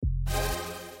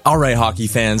All right, hockey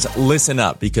fans, listen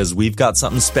up because we've got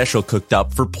something special cooked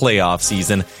up for playoff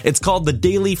season. It's called the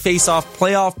Daily Face-Off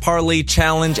Playoff Parlay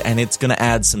Challenge, and it's going to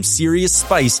add some serious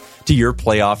spice to your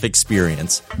playoff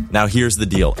experience. Now, here's the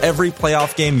deal. Every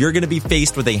playoff game, you're going to be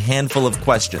faced with a handful of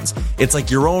questions. It's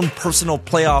like your own personal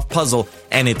playoff puzzle,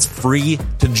 and it's free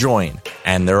to join.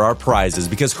 And there are prizes,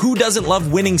 because who doesn't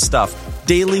love winning stuff?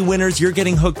 Daily winners, you're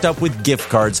getting hooked up with gift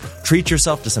cards. Treat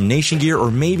yourself to some Nation gear or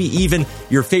maybe even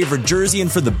your favorite jersey.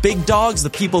 And for the big dogs, the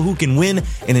people who can win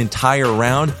an entire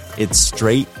round, it's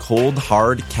straight, cold,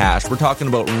 hard cash. We're talking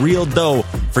about real dough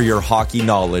for your hockey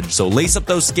knowledge. So lace up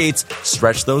those skates,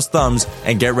 stretch those thumbs,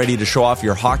 and get ready to show off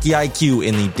your hockey IQ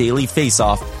in the Daily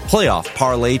Face-Off Playoff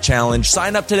Parlay Challenge.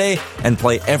 Sign up today and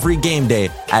play every game day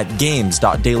at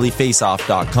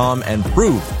games.dailyfaceoff.com and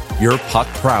prove your puck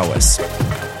prowess.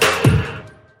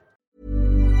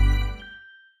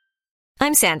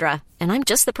 I'm Sandra, and I'm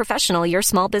just the professional your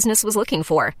small business was looking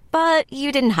for. But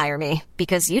you didn't hire me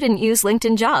because you didn't use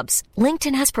LinkedIn Jobs.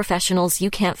 LinkedIn has professionals you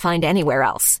can't find anywhere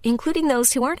else, including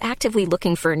those who aren't actively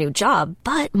looking for a new job,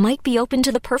 but might be open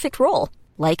to the perfect role,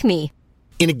 like me.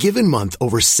 In a given month,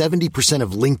 over 70%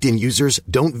 of LinkedIn users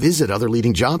don't visit other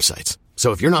leading job sites.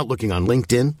 So if you're not looking on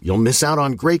LinkedIn, you'll miss out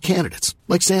on great candidates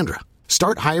like Sandra.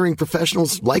 Start hiring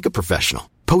professionals like a professional.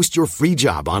 Post your free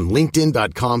job on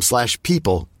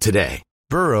linkedin.com/people today.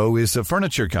 Burrow is a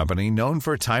furniture company known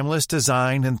for timeless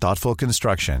design and thoughtful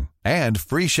construction and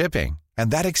free shipping,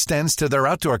 and that extends to their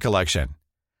outdoor collection.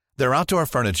 Their outdoor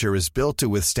furniture is built to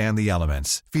withstand the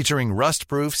elements, featuring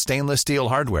rust-proof stainless steel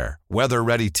hardware,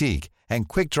 weather-ready teak, and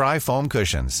quick-dry foam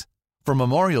cushions. For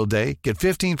Memorial Day, get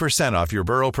 15% off your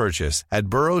Burrow purchase at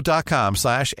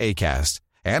burrow.com/acast,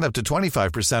 and up to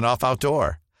 25% off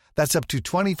outdoor. That's up to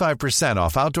 25%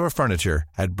 off outdoor furniture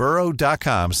at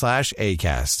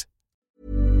burrow.com/acast.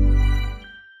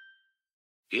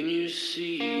 Can you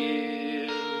see it?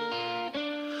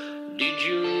 Did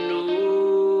you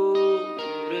notice?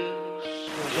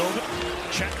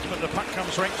 Check, but the puck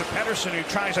comes right to Pettersson, who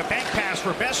tries a bank pass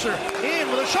for Besser. In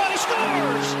with a shot, he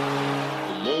scores!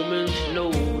 A moment's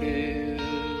notice,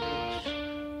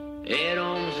 at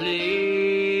arm's length.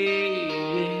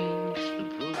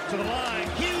 To the line,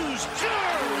 Hughes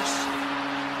scores!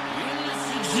 In this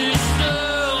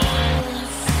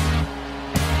existence,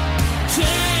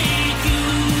 take you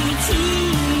to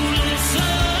the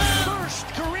sun. First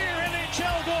career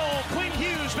NHL goal, Quinn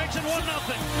Hughes makes it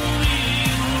 1-0.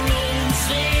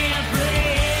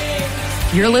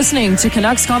 You're listening to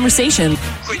Canucks Conversation.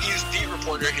 Quinn Hughes, beat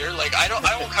reporter here. I don't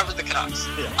cover the Canucks.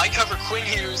 Yeah. I cover Quinn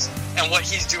Hughes and what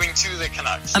he's doing to the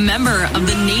Canucks. A member of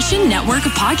the Nation Network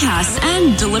of Podcasts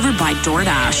and delivered by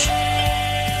DoorDash.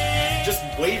 Just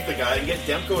wave the guy and get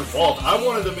Demko involved. I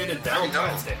wanted them in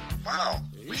Valentine's Day. Wow.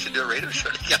 We should do a radio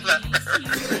show together.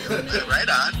 Right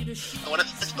on. I want to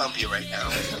fist bump you right now.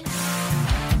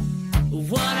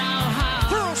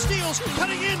 Burrow steals,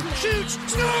 cutting in, shoots,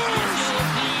 scores!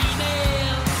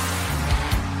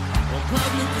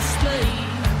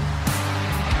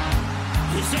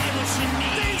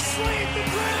 They slayed the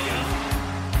dragon!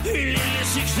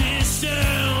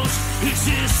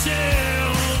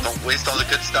 Don't waste all the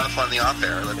good stuff on the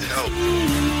off-air. Let's go.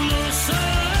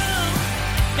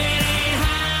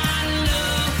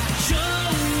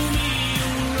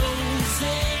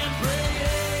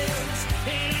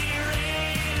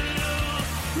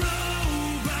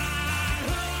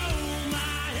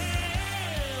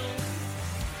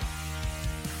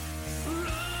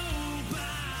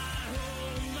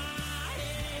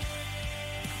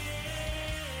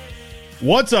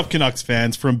 What's up, Canucks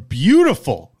fans, from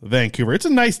beautiful Vancouver. It's a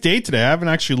nice day today. I haven't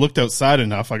actually looked outside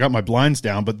enough. I got my blinds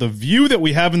down, but the view that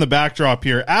we have in the backdrop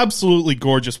here, absolutely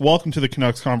gorgeous. Welcome to the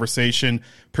Canucks Conversation,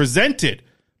 presented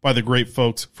by the great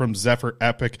folks from Zephyr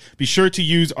Epic. Be sure to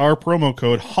use our promo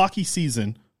code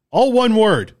HOCKEYSEASON, all one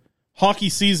word, Hockey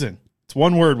Season. It's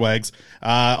one word, Wags.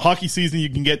 Hockey Season, you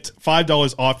can get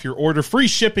 $5 off your order, free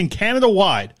shipping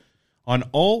Canada-wide. On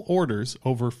all orders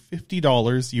over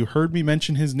 $50, you heard me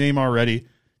mention his name already.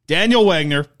 Daniel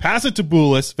Wagner, pass it to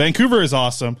Boulis. Vancouver is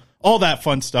awesome. All that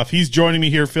fun stuff. He's joining me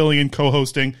here, filling in,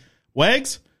 co-hosting.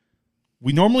 Wags,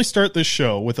 we normally start this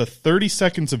show with a 30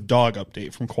 seconds of dog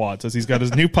update from Quad, as he's got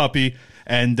his new puppy,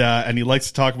 and he likes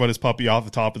to talk about his puppy off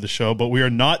the top of the show, but we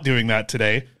are not doing that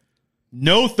today.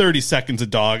 No 30 seconds of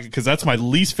dog, because that's my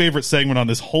least favorite segment on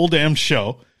this whole damn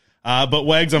show. But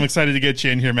Wags, I'm excited to get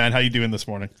you in here, man. How you doing this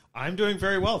morning? I'm doing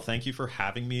very well. Thank you for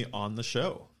having me on the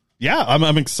show. Yeah,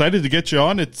 I'm excited to get you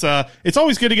on. It's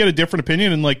always good to get a different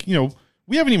opinion, and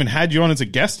we haven't even had you on as a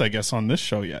guest, I guess, on this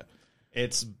show yet.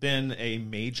 It's been a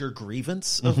major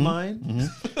grievance of mine.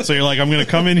 So you're like, I'm going to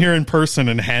come in here in person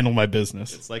and handle my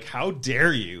business. It's like, how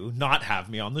dare you not have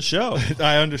me on the show?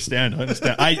 I understand.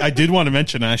 I did want to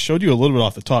mention, and I showed you a little bit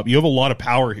off the top, you have a lot of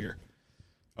power here.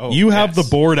 Oh, you have the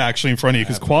board actually in front of you,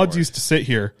 because Quads used to sit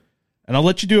here, and I'll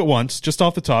let you do it once, just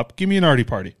off the top. Give me an arty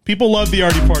party. People love the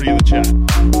arty party in the chat.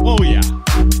 Oh, yeah.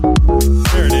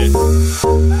 There it is. A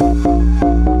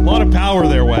lot of power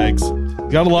there, Wags.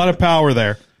 Got a lot of power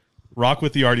there. Rock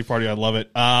with the arty party. I love it.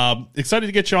 Excited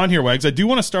to get you on here, Wags. I do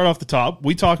want to start off the top.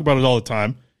 We talk about it all the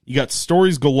time. You got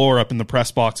stories galore up in the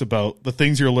press box about the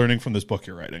things you're learning from this book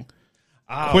you're writing.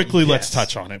 Quickly, let's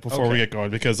touch on it before we get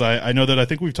going, because I know that I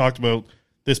think we've talked about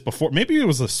this before. Maybe it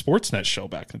was a Sportsnet show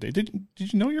back in the day.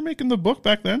 Did you know you're making the book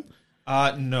back then?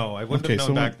 No, I wouldn't have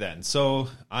known back then. So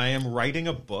I am writing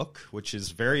a book, which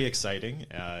is very exciting.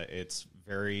 It's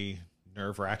very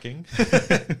nerve-wracking.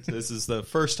 This is the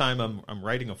first time I'm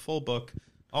writing a full book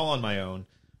all on my own.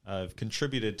 I've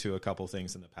contributed to a couple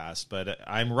things in the past, but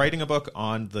I'm writing a book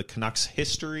on the Canucks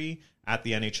history at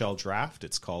the NHL draft.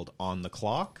 It's called On the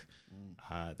Clock.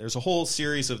 There's a whole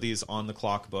series of these On the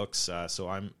Clock books,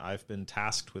 so I've been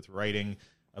tasked with writing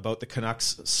about the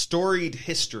Canucks' storied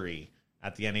history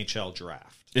at the NHL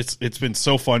draft. It's been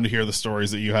so fun to hear the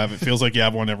stories that you have. It feels like you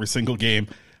have one every single game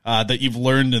that you've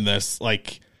learned in this.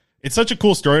 Like, it's such a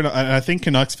cool story, and I think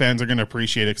Canucks fans are going to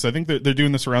appreciate it, because I think they're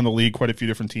doing this around the league. Quite a few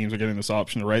different teams are getting this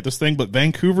option to write this thing, but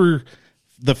Vancouver,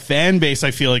 the fan base, I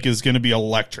feel like, is going to be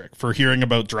electric for hearing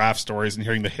about draft stories and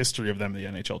hearing the history of them in the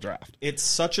NHL draft. It's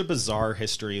such a bizarre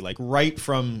history, like right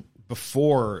from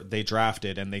before they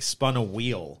drafted and they spun a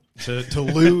wheel to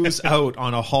lose out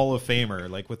on a Hall of Famer,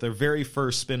 like with their very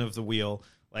first spin of the wheel.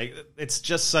 Like, it's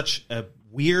just such a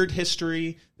weird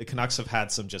history. The Canucks have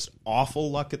had some just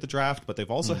awful luck at the draft, but they've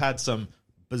also had some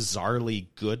bizarrely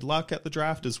good luck at the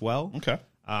draft as well. Okay.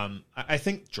 I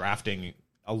think drafting,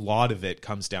 a lot of it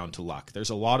comes down to luck. There's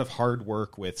a lot of hard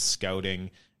work with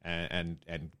scouting and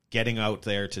getting out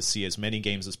there to see as many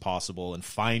games as possible and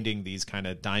finding these kind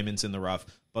of diamonds in the rough,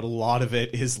 but a lot of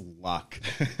it is luck.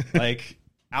 Like,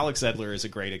 Alex Edler is a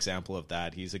great example of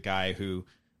that. He's a guy who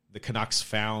the Canucks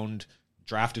found,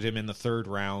 drafted him in the third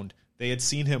round. They had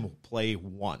seen him play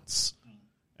once,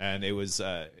 and it was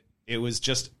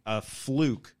just a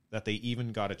fluke that they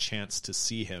even got a chance to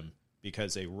see him,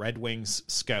 because a Red Wings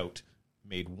scout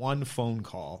made one phone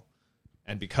call,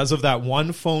 and because of that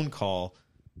one phone call,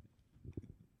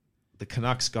 the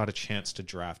Canucks got a chance to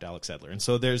draft Alex Edler. And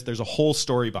so there's a whole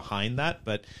story behind that,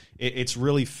 but it's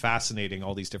really fascinating,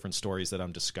 all these different stories that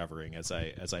I'm discovering as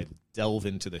I delve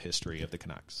into the history of the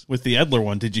Canucks. With the Edler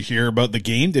one, did you hear about the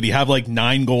game? Did he have like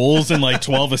 9 goals and like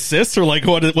 12 assists, or like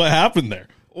what happened there?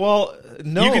 Well,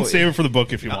 no. You can save it for the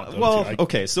book if you want.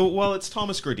 It's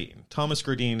Thomas Gradin. Thomas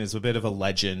Gradin is a bit of a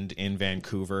legend in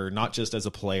Vancouver, not just as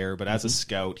a player, but as a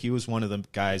scout. He was one of the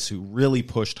guys who really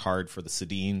pushed hard for the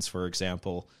Sedins, for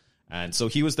example. And so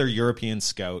he was their European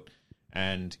scout,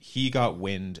 and he got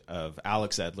wind of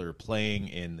Alex Edler playing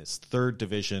in this third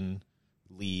division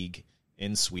league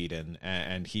in Sweden,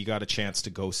 and he got a chance to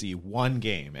go see one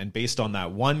game. And based on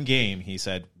that one game, he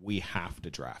said, we have to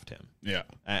draft him. Yeah.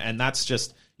 And that's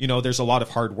just, there's a lot of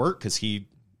hard work, because he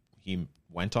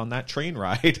went on that train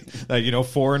ride,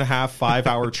 4.5, 5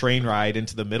 hour train ride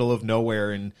into the middle of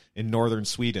nowhere in northern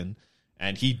Sweden.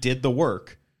 And he did the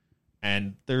work.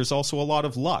 And there's also a lot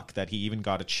of luck that he even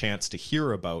got a chance to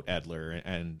hear about Edler.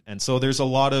 And so there's a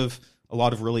lot of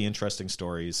really interesting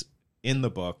stories in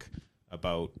the book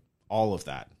about all of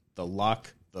that. The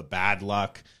luck, the bad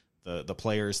luck, the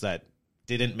players that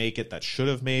didn't make it that should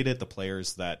have made it, the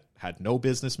players that had no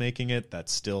business making it that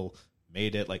still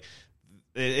made it. Like,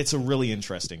 it's a really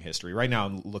interesting history. Right now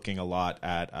I'm looking a lot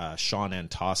at Sean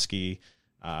Antosky,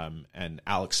 and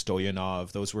Alex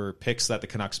Stoyanov. Those were picks that the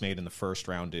Canucks made in the first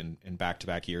round in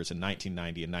back-to-back years in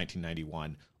 1990 and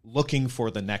 1991, looking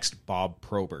for the next Bob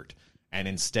Probert, and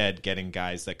instead getting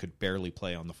guys that could barely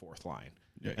play on the fourth line.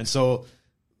 Yeah. And so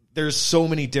there's so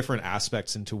many different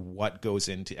aspects into what goes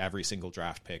into every single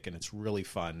draft pick, and it's really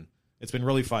fun. It's been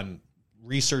really fun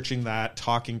researching that,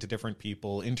 talking to different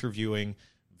people, interviewing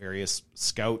various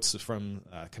scouts from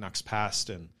Canucks past,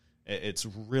 and it's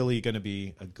really going to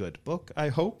be a good book, I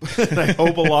hope. And I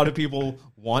hope a lot of people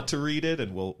want to read it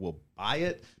and will buy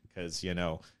it, because,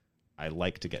 I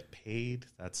like to get paid.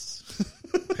 That's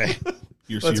hey,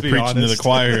 you're preaching honest to the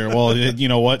choir here. Well, you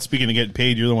know what? Speaking of getting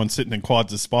paid, you're the one sitting in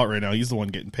Quad's spot right now. He's the one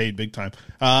getting paid big time.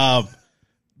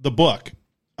 The book,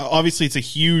 obviously, it's a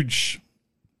huge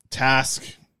task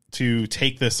to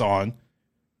take this on.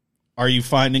 Are you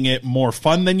finding it more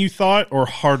fun than you thought or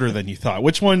harder than you thought?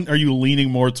 Which one are you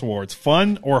leaning more towards,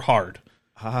 fun or hard?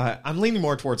 I'm leaning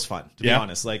more towards fun, to be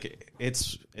honest. Like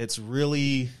it's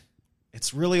really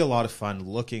a lot of fun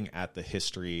looking at the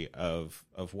history of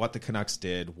what the Canucks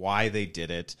did, why they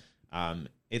did it.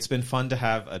 It's been fun to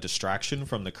have a distraction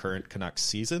from the current Canucks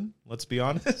season, let's be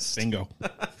honest. Bingo.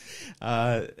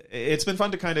 It's been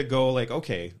fun to kind of go like,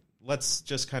 okay, let's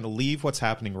just kind of leave what's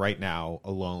happening right now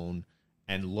alone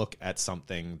and look at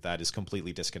something that is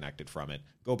completely disconnected from it.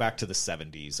 Go back to the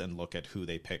 70s and look at who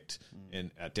they picked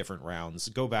at different rounds.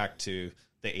 Go back to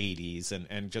the 80s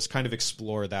and just kind of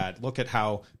explore that. Look at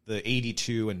how the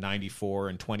 82 and 94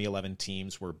 and 2011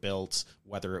 teams were built,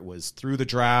 whether it was through the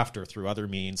draft or through other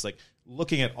means. Like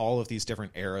looking at all of these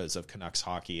different eras of Canucks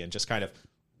hockey and just kind of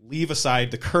leave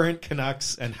aside the current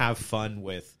Canucks and have fun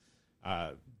with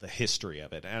the history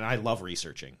of it. And I love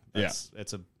researching.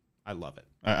 I love it.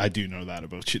 I do know that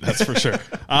about you, that's for sure.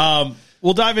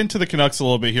 We'll dive into the Canucks a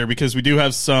little bit here because we do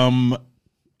have some,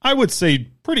 I would say,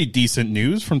 pretty decent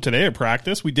news from today at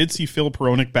practice. We did see Filip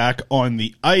Hronek back on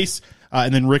the ice,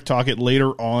 and then Rick Tocchet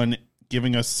later on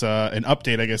giving us an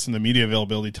update, I guess, in the media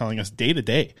availability, telling us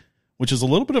day-to-day, which is a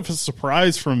little bit of a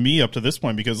surprise from me up to this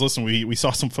point because, listen, we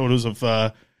saw some photos of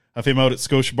him out at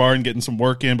Scotia Bar and getting some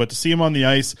work in, but to see him on the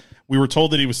ice, we were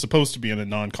told that he was supposed to be in a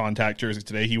non-contact jersey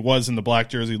today. He was in the black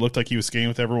jersey. Looked like he was skating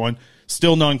with everyone.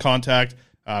 Still non-contact.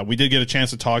 We did get a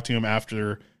chance to talk to him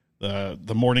after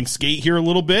the morning skate here a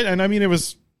little bit, and I mean, it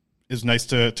was nice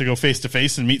to go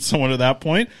face-to-face and meet someone at that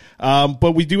point.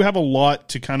 But we do have a lot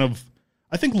to kind of,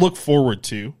 I think, look forward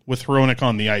to with Hronek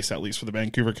on the ice, at least for the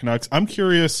Vancouver Canucks. I'm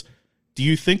curious, do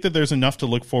you think that there's enough to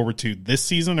look forward to this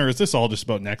season, or is this all just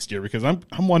about next year? Because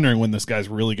I'm wondering when this guy's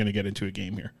really going to get into a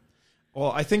game here.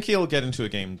 Well, I think he'll get into a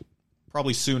game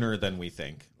probably sooner than we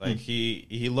think. Like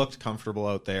he looked comfortable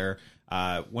out there.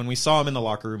 When we saw him in the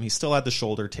locker room, he still had the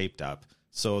shoulder taped up.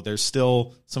 So there's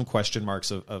still some question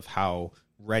marks of how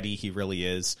ready he really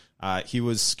is. He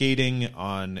was skating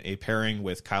on a pairing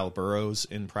with Kyle Burroughs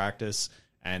in practice,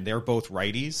 and they're both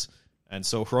righties. And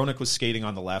so Hronek was skating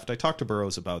on the left. I talked to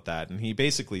Burroughs about that, and he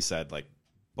basically said, like,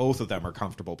 both of them are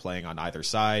comfortable playing on either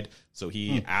side. So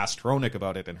he asked Hronek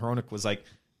about it, and Hronek was like,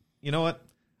 you know what?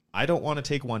 I don't want to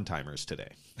take one-timers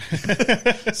today.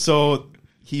 So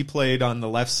he played on the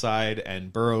left side,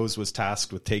 and Burroughs was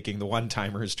tasked with taking the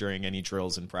one-timers during any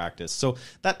drills in practice. So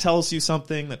that tells you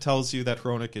something. That tells you that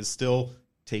Hronek is still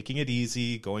taking it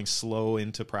easy, going slow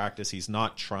into practice. He's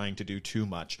not trying to do too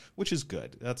much, which is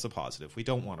good. That's a positive. We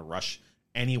don't want to rush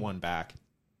anyone back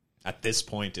at this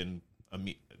point in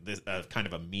kind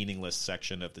of a meaningless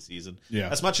section of the season. Yeah.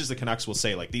 As much as the Canucks will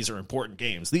say, like, these are important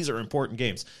games. These are important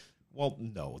games. Well,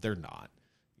 no, they're not.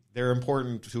 They're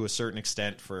important to a certain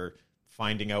extent for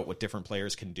finding out what different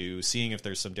players can do, seeing if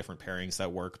there's some different pairings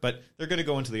that work. But they're going to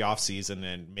go into the offseason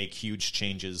and make huge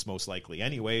changes most likely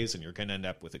anyways, and you're going to end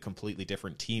up with a completely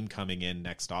different team coming in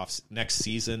next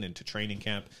season into training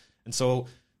camp. And so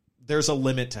there's a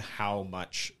limit to how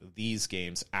much these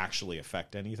games actually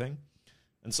affect anything.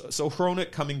 And so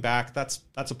Hronek coming back, that's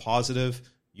a positive.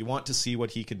 You want to see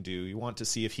what he can do. You want to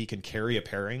see if he can carry a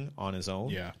pairing on his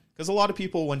own. Yeah. Because a lot of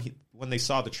people, when they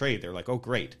saw the trade, they're like, oh,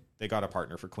 great, they got a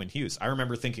partner for Quinn Hughes. I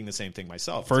remember thinking the same thing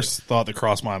myself. First thought that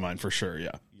crossed my mind for sure,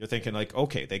 yeah. You're thinking like,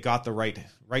 okay, they got the right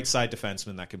side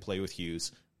defenseman that can play with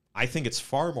Hughes. I think it's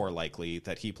far more likely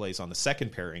that he plays on the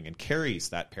second pairing and carries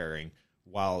that pairing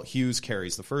while Hughes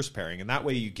carries the first pairing. And that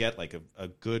way you get like a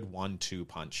good 1-2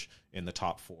 punch in the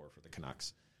top four for the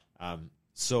Canucks.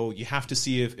 So you have to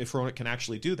see if Hronek can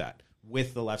actually do that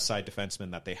with the left side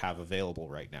defenseman that they have available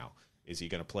right now. Is he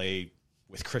going to play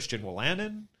with Christian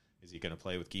Wolanin? Is he going to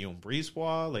play with Guillaume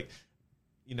Brisebois? Like,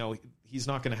 you know, he's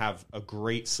not going to have a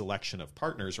great selection of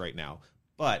partners right now.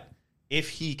 But if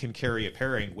he can carry a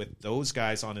pairing with those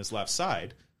guys on his left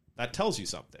side, that tells you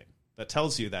something. That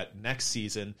tells you that next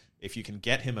season, if you can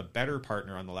get him a better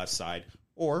partner on the left side,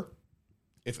 or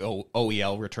if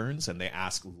OEL returns and they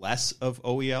ask less of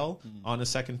OEL on a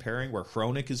second pairing where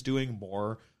Hronek is doing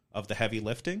more of the heavy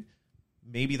lifting,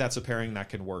 maybe that's a pairing that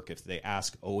can work if they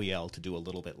ask OEL to do a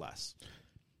little bit less.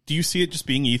 Do you see it just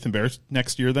being Ethan Bear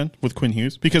next year then with Quinn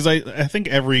Hughes? Because I think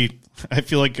I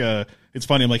feel like it's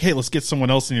funny. I'm like, hey, let's get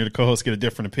someone else in here to co-host, get a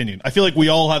different opinion. I feel like we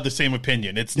all have the same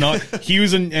opinion. It's not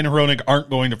Hughes and Hronek aren't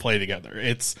going to play together.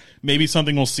 It's maybe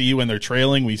something we'll see when they're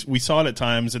trailing. We saw it at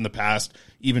times in the past,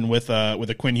 even with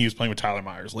a Quinn Hughes playing with Tyler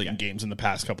Myers late in games in the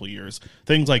past couple of years.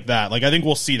 Things like that. Like, I think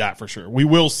we'll see that for sure. We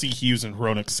will see Hughes and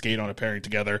Hronek skate on a pairing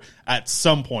together at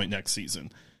some point next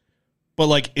season. But,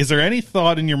 like, is there any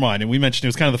thought in your mind, and we mentioned it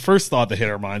was kind of the first thought that hit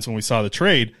our minds when we saw the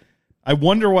trade, I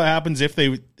wonder what happens if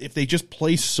they just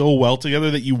play so well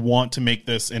together that you want to make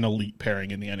this an elite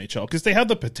pairing in the NHL, because they have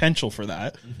the potential for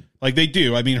that. Like they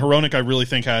do. I mean, Hronek, I really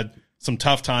think, had some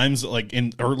tough times like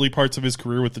in early parts of his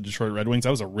career with the Detroit Red Wings. That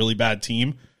was a really bad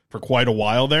team for quite a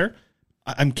while there.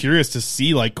 I'm curious to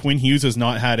see, like, Quinn Hughes has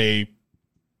not had a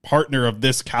partner of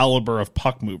this caliber of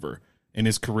puck mover in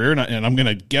his career, and I'm going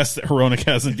to guess that Hronek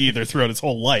hasn't either throughout his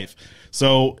whole life.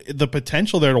 So the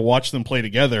potential there to watch them play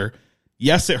together,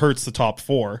 yes, it hurts the top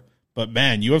four, but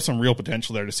man, you have some real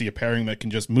potential there to see a pairing that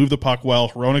can just move the puck well.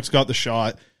 Hronek's got the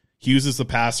shot. Hughes is the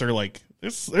passer. Like,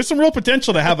 there's some real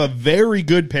potential to have a very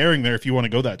good pairing there if you want to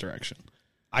go that direction.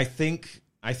 I think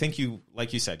you,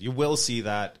 like you said, you will see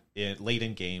that late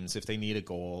in games if they need a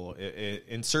goal.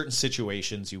 In certain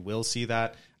situations, you will see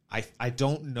that. I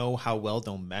don't know how well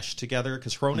they'll mesh together,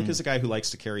 because Hronek is a guy who likes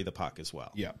to carry the puck as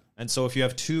well. Yeah. And so if you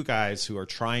have two guys who are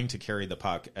trying to carry the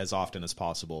puck as often as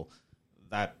possible,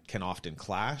 that can often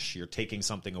clash. You're taking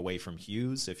something away from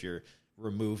Hughes if you're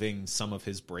removing some of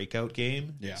his breakout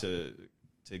game to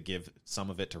give some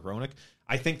of it to Hronek.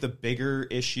 I think the bigger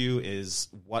issue is,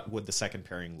 what would the second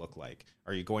pairing look like?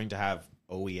 Are you going to have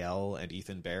OEL and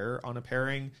Ethan Bear on a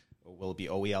pairing? Or will it be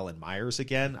OEL and Myers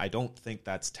again? I don't think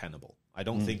that's tenable. I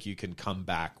don't think you can come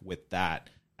back with that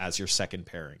as your second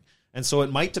pairing. And so it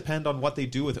might depend on what they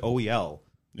do with OEL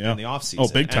in the offseason. Oh,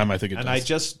 big time, I think it does.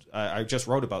 And I just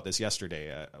wrote about this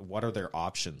yesterday. What are their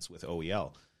options with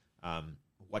OEL?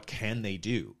 What can they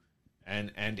do?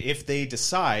 And if they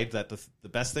decide that the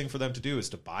best thing for them to do is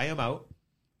to buy him out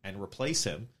and replace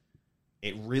him,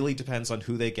 it really depends on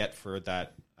who they get for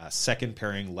that second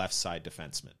pairing left side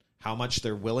defenseman. How much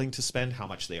they're willing to spend, how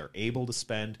much they are able to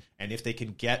spend, and if they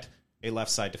can get a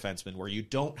left side defenseman where you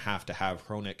don't have to have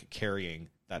Hronek carrying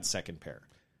that second pair.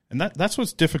 And that's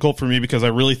what's difficult for me, because I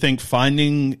really think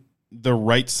finding the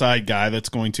right side guy that's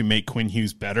going to make Quinn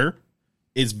Hughes better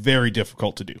is very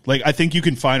difficult to do. Like, I think you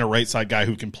can find a right side guy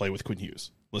who can play with Quinn Hughes.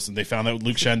 Listen, they found that with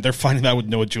Luke Schenn. They're finding that with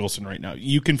Noah Juleson right now.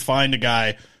 You can find a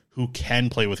guy who can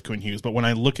play with Quinn Hughes. But when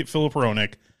I look at Filip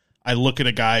Hronek, I look at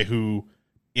a guy who,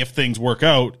 if things work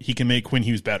out, he can make Quinn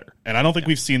Hughes better. And I don't think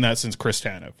we've seen that since Chris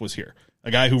Tanev was here. A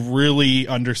guy who really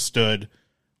understood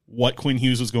what Quinn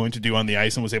Hughes was going to do on the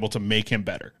ice and was able to make him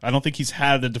better. I don't think he's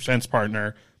had a defense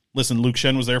partner. Listen, Luke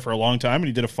Schenn was there for a long time, and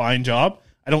he did a fine job.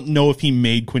 I don't know if he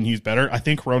made Quinn Hughes better. I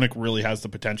think Hronek really has the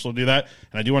potential to do that.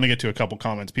 And I do want to get to a couple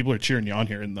comments. People are cheering you on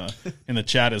here in the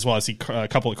chat as well. I see a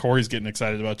couple of Corey's getting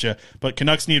excited about you. But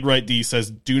Canucks Need Right D says,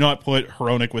 do not put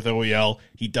Hronek with OEL.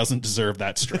 He doesn't deserve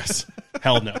that stress.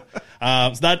 Hell no.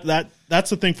 So that's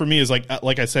the thing for me, is like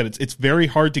I said, it's very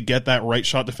hard to get that right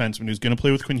shot defenseman who's going to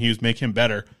play with Quinn Hughes, make him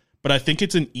better. But I think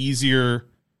it's an easier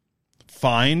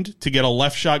find to get a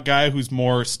left shot guy who's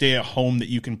more stay at home that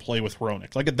you can play with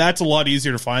Hronek. Like, that's a lot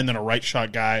easier to find than a right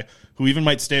shot guy who even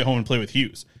might stay at home and play with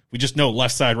Hughes. We just know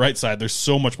left side, right side, there's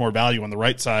so much more value on the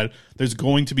right side. There's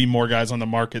going to be more guys on the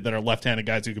market that are left-handed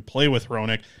guys who could play with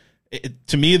Hronek.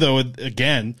 To me, though,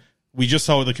 again, we just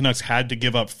saw what the Canucks had to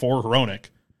give up for Hronek.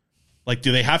 Like,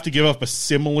 do they have to give up a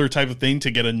similar type of thing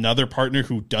to get another partner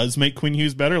who does make Quinn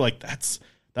Hughes better? Like, that's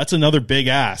another big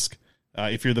ask.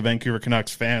 If you're the Vancouver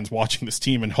Canucks fans watching this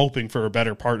team and hoping for a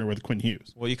better partner with Quinn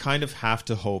Hughes. Well, you kind of have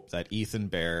to hope that Ethan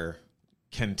Bear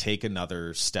can take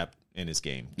another step in his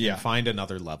game, find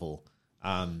another level.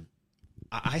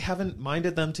 I haven't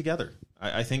minded them together.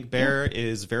 I think Bear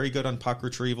is very good on puck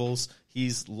retrievals.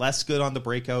 He's less good on the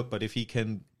breakout, but if he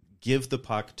can give the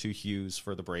puck to Hughes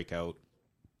for the breakout,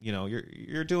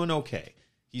 you're doing okay.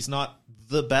 He's not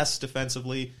the best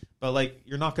defensively, but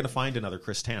you're not going to find another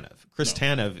Chris Tanev.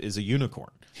 Tanev is a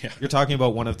unicorn. Yeah. You're talking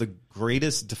about one of the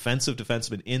greatest defensive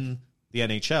defensemen in the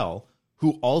NHL,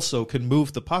 who also can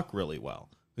move the puck really well.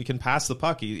 He can pass the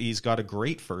puck. He's got a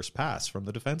great first pass from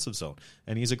the defensive zone,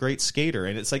 and he's a great skater.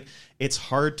 And it's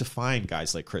hard to find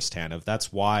guys like Chris Tanev.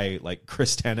 That's why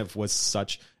Chris Tanev was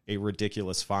such a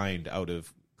ridiculous find out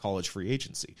of college free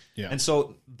agency. Yeah. And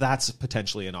so that's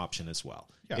potentially an option as well.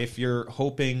 Yeah. If you're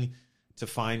hoping to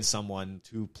find someone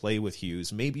to play with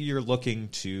Hughes, maybe you're looking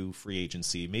to free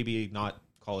agency, maybe not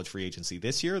college free agency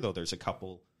this year, though there's a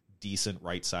couple decent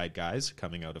right side guys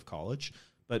coming out of college.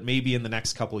 But maybe in the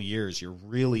next couple of years, you're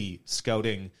really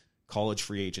scouting college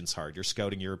free agents hard. You're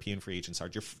scouting European free agents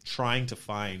hard. You're trying to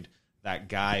find that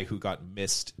guy who got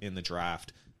missed in the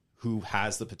draft, who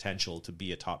has the potential to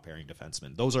be a top pairing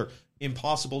defenseman. Those are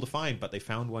impossible to find, but they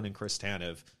found one in Chris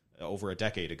Tanev over a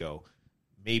decade ago.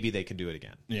 Maybe they can do it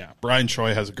again. Yeah. Brian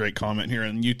Choi has a great comment here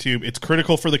on YouTube. It's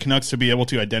critical for the Canucks to be able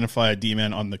to identify a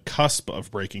D-man on the cusp of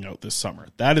breaking out this summer.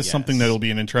 That is something that will be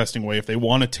an interesting way if they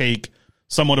want to take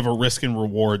somewhat of a risk and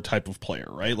reward type of player,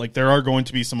 right? Like there are going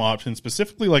to be some options,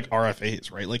 specifically like RFAs,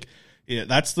 right? Like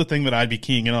that's the thing that I'd be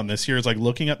keying in on this year is like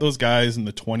looking at those guys in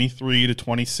the 23 to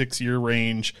 26 year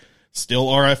range, still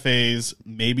RFAs,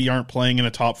 maybe aren't playing in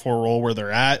a top 4 role where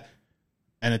they're at,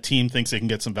 and a team thinks they can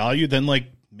get some value. Then like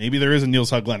maybe there is a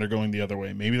Niels Höglander going the other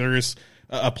way. Maybe there is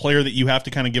a player that you have to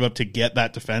kind of give up to get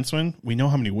that defenseman. We know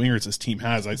how many wingers this team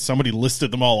has. Somebody listed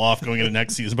them all off going into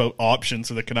next season about options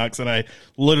for the Canucks, and I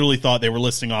literally thought they were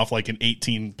listing off like an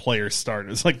 18-player start.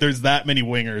 It's like there's that many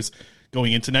wingers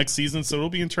going into next season, so it'll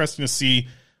be interesting to see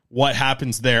what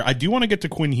happens there. I do want to get to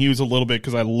Quinn Hughes a little bit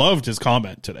because I loved his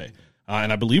comment today,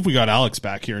 and I believe we got Alex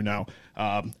back here now.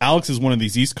 Alex is one of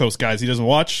these East Coast guys. He doesn't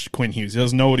watch Quinn Hughes. He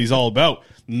doesn't know what he's all about,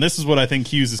 and this is what I think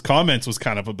Hughes' comments was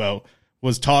kind of about,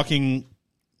 was talking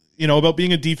about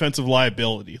being a defensive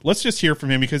liability. Let's just hear from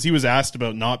him because he was asked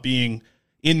about not being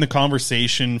in the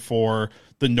conversation for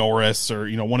the Norris or,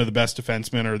 one of the best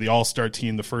defensemen or the all-star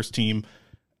team, the first team.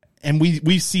 And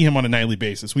we see him on a nightly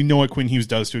basis. We know what Quinn Hughes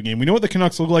does to a game. We know what the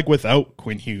Canucks look like without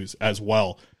Quinn Hughes as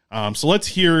well. So let's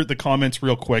hear the comments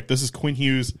real quick. This is Quinn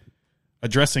Hughes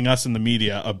addressing us in the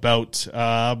media about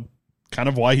kind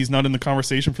of why he's not in the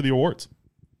conversation for the awards.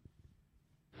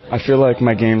 I feel like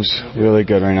my game's really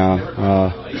good right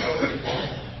now.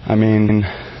 I'm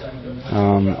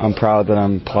proud that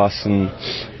I'm plus and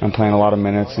I'm playing a lot of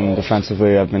minutes, and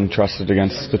defensively I've been trusted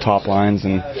against the top lines,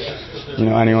 and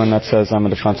anyone that says I'm a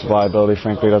defensive liability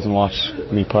frankly doesn't watch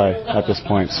me play at this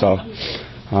point. So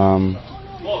I don't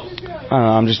know,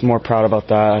 I'm just more proud about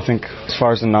that. I think as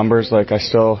far as the numbers, like I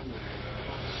still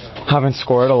haven't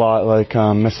scored a lot,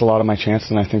 missed a lot of my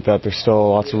chances, and I think that there's still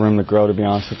lots of room to grow, to be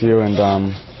honest with you. And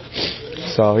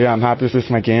so yeah, I'm happy with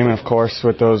my game, and of course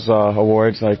with those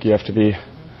awards, like you have to be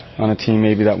on a team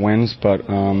maybe that wins, but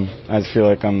I feel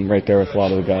like I'm right there with a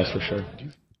lot of the guys for sure.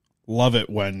 Love it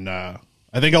when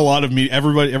I think a lot of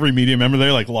every media member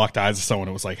there locked eyes with someone.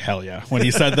 It was like, hell yeah, when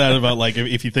he said that about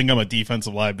if you think I'm a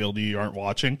defensive liability, you aren't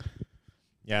watching.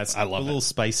 Yeah, it's I love a little it.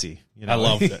 Spicy. I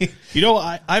loved it.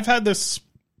 I've had this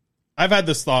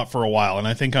thought for a while, and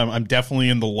I think I'm definitely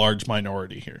in the large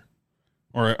minority here.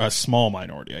 Or a small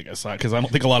minority, I guess, because I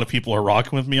don't think a lot of people are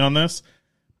rocking with me on this.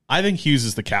 I think Hughes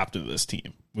is the captain of this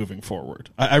team moving forward.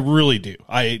 I really do.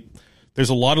 There's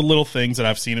a lot of little things that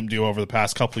I've seen him do over the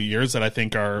past couple of years that I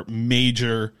think are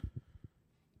major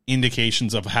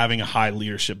indications of having a high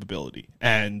leadership ability.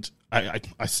 And I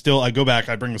go back,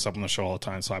 I bring this up on the show all the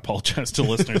time, so I apologize to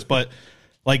listeners, but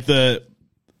the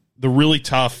really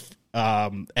tough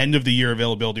end of the year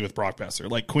availability with Brock Besser,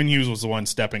 Quinn Hughes was the one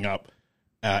stepping up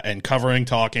and covering,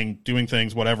 talking, doing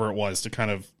things, whatever it was, to kind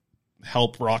of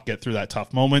help Brock get through that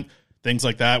tough moment. Things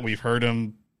like that. We've heard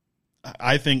him,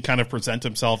 I think, kind of present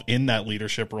himself in that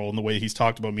leadership role in the way he's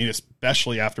talked about me,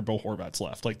 especially after Bo Horvat's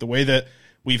left. The way that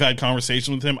we've had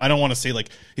conversations with him, I don't want to say,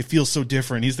 it feels so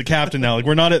different. He's the captain now.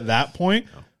 We're not at that point.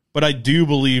 No. But I do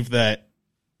believe that,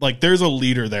 there's a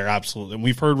leader there, absolutely. And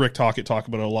we've heard Rick Tocchet talk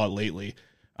about it a lot lately.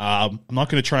 I'm not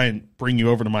going to try and bring you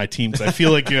over to my team because I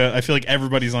feel like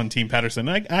everybody's on Team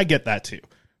Pettersson. I get that too,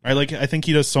 right? I think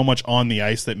he does so much on the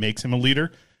ice that makes him a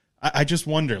leader. I just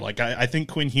wonder, I think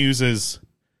Quinn Hughes is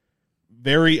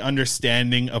very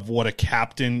understanding of what a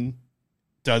captain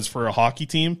does for a hockey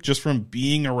team, just from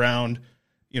being around,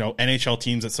 NHL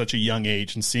teams at such a young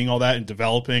age and seeing all that and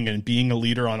developing and being a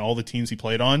leader on all the teams he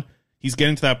played on. He's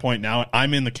getting to that point now.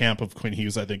 I'm in the camp of Quinn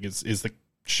Hughes. I think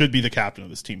should be the captain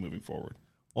of this team moving forward.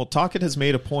 Well, Tocchet has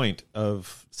made a point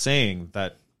of saying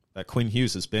that Quinn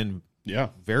Hughes has been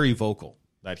very vocal,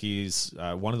 that he's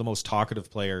one of the most talkative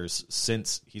players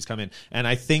since he's come in. And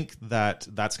I think that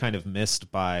that's kind of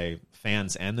missed by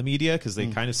fans and the media because they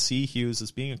kind of see Hughes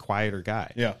as being a quieter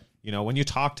guy. Yeah. When you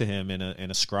talk to him in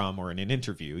a scrum or in an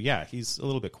interview, he's a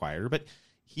little bit quieter, but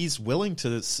he's willing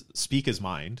to speak his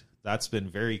mind. That's been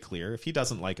very clear. If he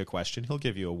doesn't like a question, he'll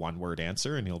give you a one-word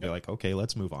answer, and he'll be like, okay,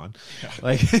 let's move on.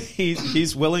 Yeah.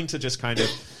 He's willing to just kind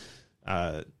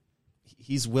of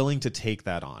he's willing to take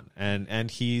that on.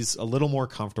 And he's a little more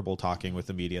comfortable talking with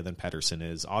the media than Pettersson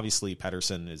is. Obviously,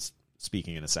 Pettersson is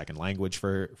speaking in a second language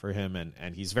for him,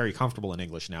 and he's very comfortable in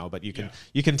English now, but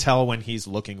you can tell when he's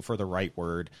looking for the right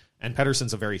word. And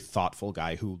Pettersson's a very thoughtful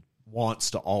guy who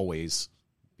wants to always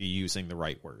be using the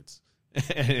right words.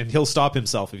 And he'll stop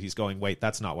himself if he's going, wait,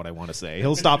 that's not what I want to say.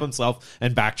 He'll stop himself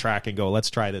and backtrack and go, let's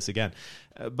try this again.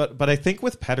 But I think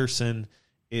with Pettersson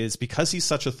is because he's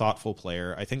such a thoughtful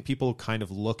player, I think people kind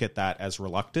of look at that as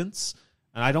reluctance.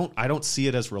 And I don't see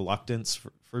it as reluctance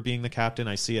for being the captain.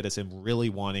 I see it as him really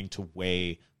wanting to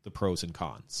weigh the pros and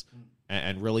cons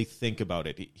and really think about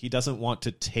it. He doesn't want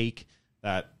to take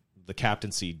the the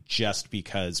captaincy just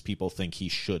because people think he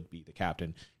should be the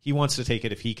captain. He wants to take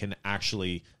it if he can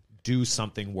actually do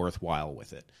something worthwhile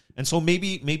with it. And so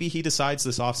maybe he decides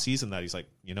this offseason that he's like,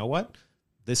 you know what?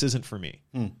 This isn't for me.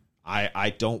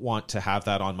 I don't want to have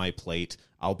that on my plate.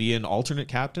 I'll be an alternate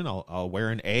captain. I'll wear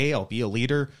an A. I'll be a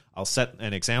leader. I'll set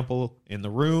an example in the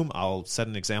room. I'll set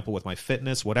an example with my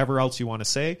fitness, whatever else you want to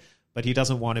say. But he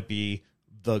doesn't want to be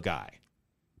the guy.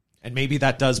 And maybe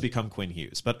that does become Quinn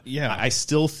Hughes. But yeah, I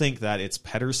still think that it's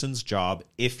Pettersson's job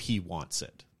if he wants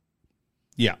it.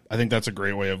 Yeah, I think that's a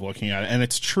great way of looking at it. And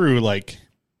it's true, like,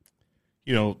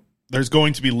 you know, there's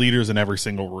going to be leaders in every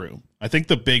single room. I think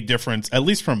the big difference, at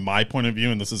least from my point of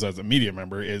view, and this is as a media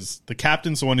member, is the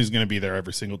captain's the one who's going to be there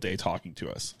every single day talking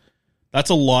to us. That's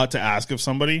a lot to ask of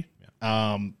somebody.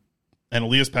 Yeah. And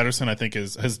Elias Pettersson, I think,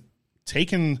 has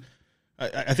taken...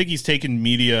 I think he's taken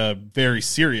media very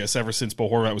serious ever since Bo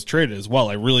Horvat was traded as well.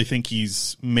 I really think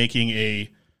he's making a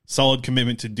solid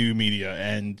commitment to do media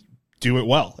and do it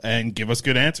well and give us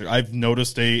good answers. I've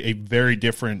noticed a very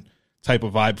different type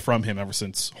of vibe from him ever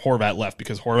since Horvat left,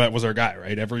 because Horvat was our guy,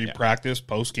 right? Every practice,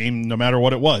 post-game, no matter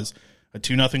what it was, a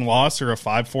 2-0 loss or a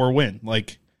 5-4 win,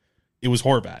 like, it was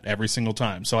Horvat every single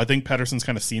time. So I think Pettersson's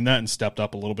kind of seen that and stepped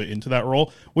up a little bit into that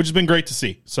role, which has been great to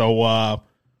see. So,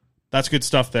 that's good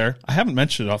stuff there. I haven't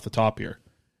mentioned it off the top here.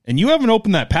 And you haven't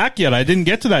opened that pack yet. I didn't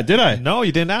get to that, did I? No,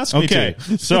 you didn't ask me to.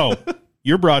 Okay, so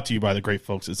you're brought to you by the great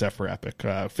folks at Zephyr Epic,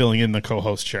 filling in the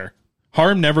co-host chair.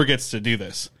 Harm never gets to do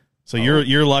this, so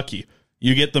you're lucky.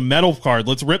 You get the metal card.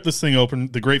 Let's rip this thing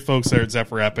open. The great folks there at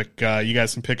Zephyr Epic, you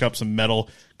guys can pick up some metal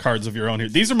cards of your own here.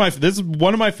 This is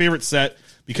one of my favorite set,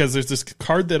 because there's this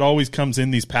card that always comes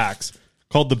in these packs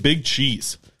called the Big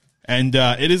Cheese. And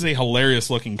it is a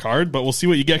hilarious-looking card, but we'll see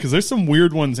what you get, because there's some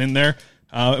weird ones in there.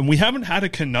 And we haven't had a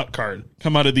Canuck card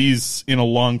come out of these in a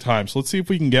long time, so let's see if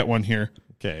we can get one here.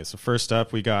 Okay, so first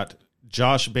up, we got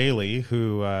Josh Bailey,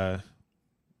 who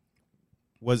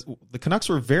the Canucks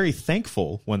were very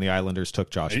thankful when the Islanders took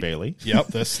Josh Bailey. Yep,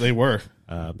 they were.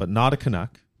 But not a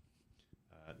Canuck.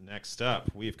 Next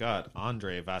up, we've got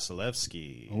Andrei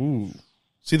Vasilevsky. Ooh.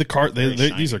 See the card?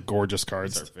 These are gorgeous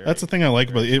cards. That's the thing I like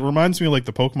about it. It reminds me of like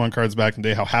the Pokemon cards back in the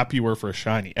day, how happy you were for a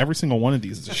shiny. Every single one of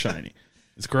these is a shiny.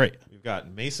 It's great. We've got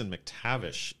Mason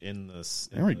McTavish in this.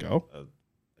 There we go.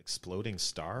 Exploding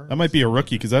Star. That might be a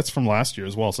rookie, because that's from last year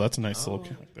as well, so that's a nice little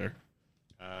card there.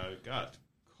 We've got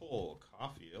Cole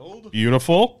Caulfield.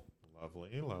 Beautiful.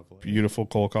 Lovely. Beautiful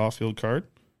Cole Caulfield card.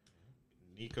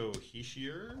 Nico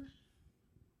Hischier.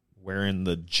 Wearing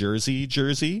the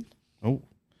jersey. Oh.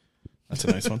 That's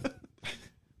a nice one.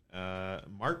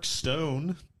 Mark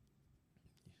Stone,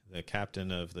 the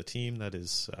captain of the team that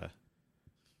is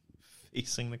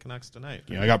facing the Canucks tonight.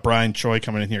 Yeah, I got Brian Choi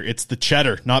coming in here. It's the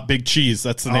cheddar, not Big Cheese.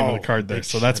 That's the name of the card there.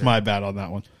 So that's my bad on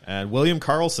that one. And William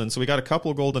Karlsson. So we got a couple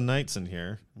of Golden Knights in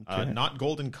here. Okay. Not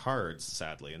Golden Cards,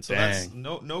 sadly. And so that's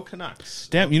no Canucks.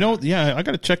 Damn, I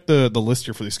got to check the list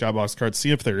here for these Skybox cards,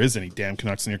 see if there is any damn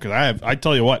Canucks in here, because I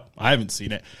tell you what, I haven't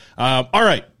seen it. All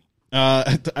right.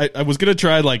 I was gonna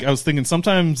try, I was thinking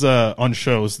sometimes on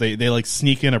shows they like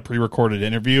sneak in a pre-recorded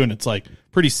interview, and it's like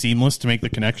pretty seamless to make the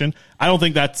connection. I don't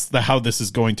think that's how this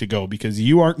is going to go, because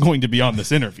you aren't going to be on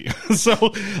this interview.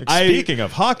 So speaking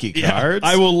of hockey cards,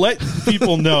 I will let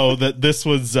people know that this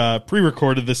was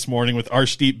pre-recorded this morning with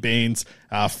Arshdeep Bains,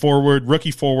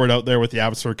 rookie forward out there with the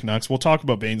Abbotsford Canucks. We'll talk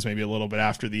about Bains maybe a little bit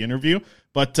after the interview,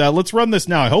 but let's run this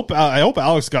now. I hope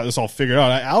Alex got this all figured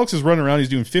out. Alex is running around. He's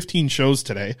doing 15 shows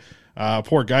today.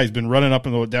 Poor guy, he's been running up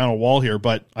and down a wall here,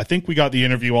 but I think we got the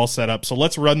interview all set up. So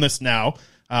let's run this now.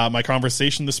 My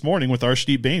conversation this morning with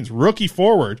Arshdeep Bains, rookie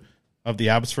forward of the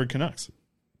Abbotsford Canucks.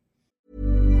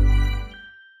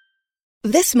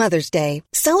 This Mother's Day,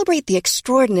 celebrate the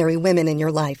extraordinary women in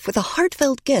your life with a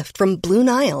heartfelt gift from Blue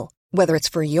Nile. Whether it's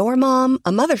for your mom,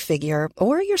 a mother figure,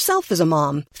 or yourself as a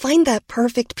mom, find that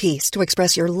perfect piece to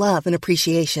express your love and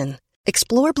appreciation.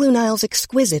 Explore Blue Nile's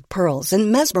exquisite pearls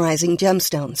and mesmerizing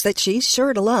gemstones that she's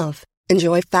sure to love.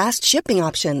 Enjoy fast shipping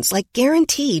options like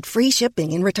guaranteed free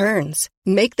shipping and returns.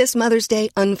 Make this Mother's Day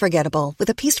unforgettable with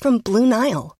a piece from Blue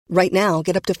Nile. Right now,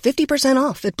 get up to 50%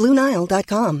 off at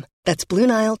BlueNile.com. That's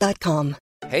BlueNile.com.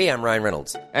 Hey, I'm Ryan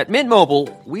Reynolds. At Mint Mobile,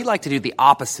 we like to do the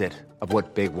opposite of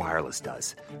what Big Wireless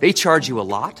does. They charge you a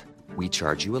lot. We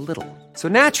charge you a little. So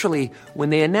naturally, when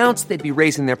they announced they'd be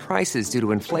raising their prices due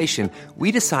to inflation,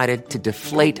 we decided to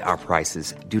deflate our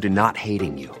prices due to not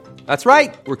hating you. That's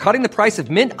right. We're cutting the price of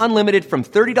Mint Unlimited from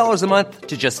 $30 a month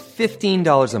to just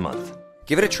 $15 a month.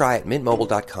 Give it a try at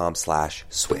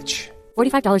mintmobile.com/switch.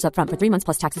 $45 up front for 3 months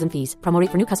plus taxes and fees. Promo rate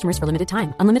for new customers for limited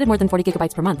time. Unlimited more than 40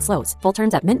 gigabytes per month slows. Full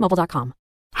terms at mintmobile.com.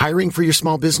 Hiring for your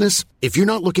small business? If you're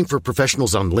not looking for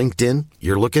professionals on LinkedIn,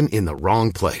 you're looking in the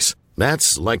wrong place.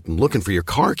 That's like looking for your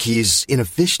car keys in a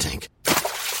fish tank.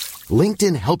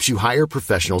 LinkedIn helps you hire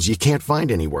professionals you can't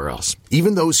find anywhere else,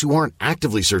 even those who aren't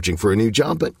actively searching for a new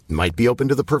job but might be open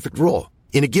to the perfect role.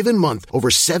 In a given month, over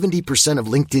 70% of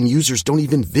LinkedIn users don't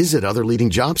even visit other leading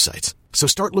job sites. So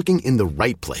start looking in the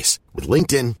right place. With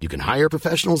LinkedIn, you can hire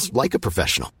professionals like a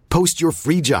professional. Post your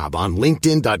free job on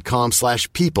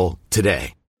linkedin.com/people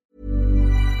today.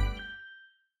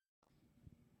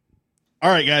 All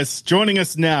right, guys, joining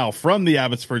us now from the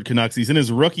Abbotsford Canucks. He's in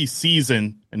his rookie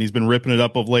season, and he's been ripping it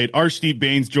up of late. Arshdeep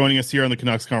Bains joining us here on the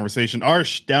Canucks Conversation.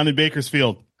 Arsh, down in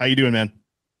Bakersfield, how you doing, man?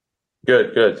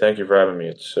 Good. Thank you for having me.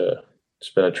 It's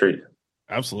been a treat.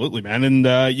 Absolutely, man.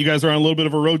 And you guys are on a little bit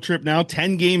of a road trip now.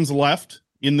 10 games left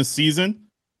in the season.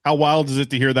 How wild is it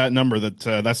to hear that number?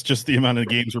 That's just the amount of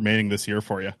games remaining this year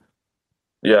for you.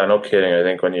 Yeah, no kidding. I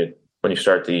think when you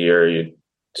start the year, it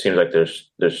seems like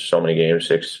there's so many games.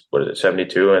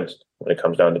 72, and when it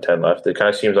comes down to 10 left, it kind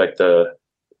of seems like the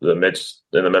midst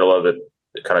in the middle of it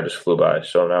kind of just flew by.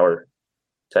 So now we're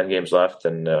 10 games left,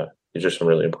 and there's just some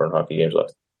really important hockey games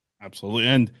left. Absolutely.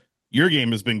 And your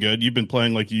game has been good. You've been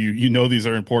playing like you know these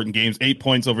are important games. 8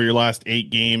 points over your last 8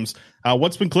 games.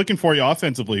 What's been clicking for you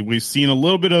offensively? We've seen a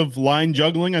little bit of line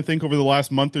juggling, I think, over the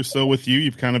last month or so with you.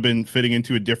 You've kind of been fitting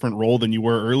into a different role than you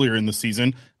were earlier in the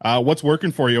season. What's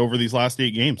working for you over these last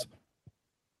 8 games?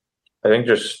 I think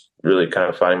just really kind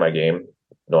of finding my game,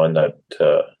 knowing that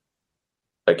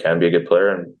I can be a good player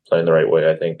and playing the right way.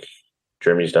 I think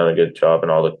Jeremy's done a good job, and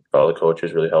all the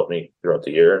coaches really helped me throughout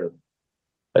the year. And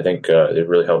I think it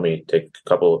really helped me take a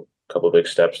couple big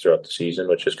steps throughout the season,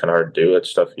 which is kind of hard to do. It's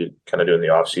stuff you kind of do in the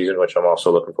off season, which I'm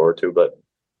also looking forward to. But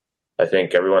I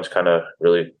think everyone's kind of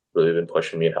really been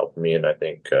pushing me and helping me, and I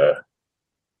think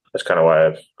that's kind of why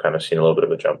I've kind of seen a little bit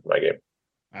of a jump in my game.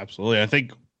 Absolutely. I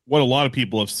think what a lot of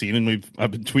people have seen, and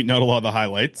I've been tweeting out a lot of the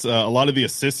highlights, a lot of the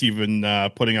assists you've been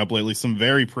putting up lately, some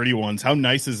very pretty ones. How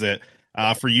nice is it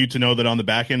for you to know that on the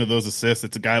back end of those assists,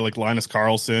 it's a guy like Linus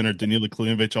Karlsson or Danila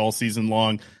Klimovich all season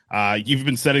long? You've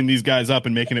been setting these guys up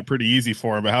and making it pretty easy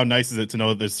for them, but how nice is it to know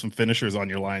that there's some finishers on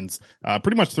your lines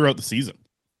pretty much throughout the season?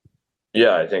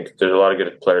 Yeah, I think there's a lot of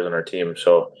good players on our team.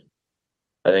 So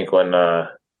I think when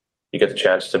you get the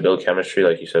chance to build chemistry,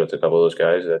 like you said, with a couple of those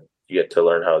guys, that you get to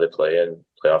learn how they play and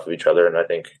play off of each other. And I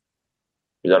think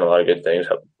we've done a lot of good things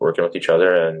working with each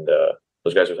other, and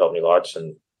those guys have helped me lots.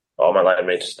 And all my line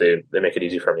mates, they make it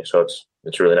easy for me. So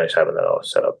it's really nice having that all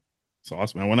set up. It's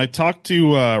awesome, man. When I talked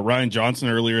to Ryan Johnson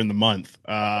earlier in the month,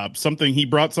 he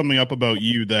brought something up about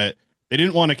you that they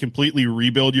didn't want to completely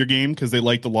rebuild your game because they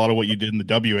liked a lot of what you did in the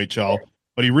WHL.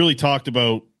 But he really talked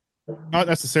about not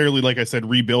necessarily, like I said,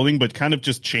 rebuilding, but kind of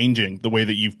just changing the way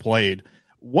that you've played.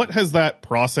 What has that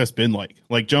process been like?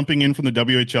 Like jumping in from the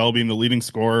WHL, being the leading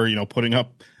scorer, putting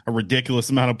up a ridiculous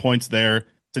amount of points there.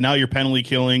 So now you're penalty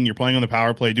killing, you're playing on the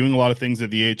power play, doing a lot of things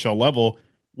at the AHL level.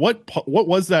 What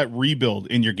was that rebuild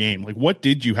in your game? Like, what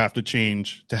did you have to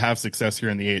change to have success here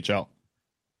in the AHL?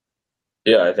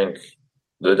 Yeah, I think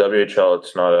the WHL,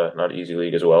 it's not an easy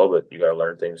league as well, but you got to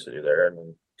learn things to do there. And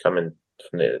then coming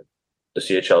from the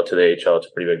CHL to the AHL, it's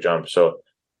a pretty big jump. So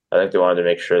I think they wanted to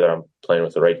make sure that I'm playing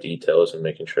with the right details and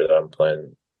making sure that I'm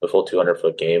playing the full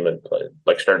 200-foot game and playing,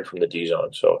 like, starting from the D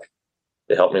zone. So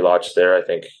they helped me lots there. I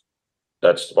think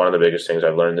that's one of the biggest things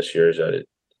I've learned this year is that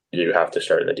you have to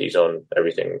start in the D zone.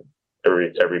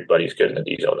 Everybody's good in the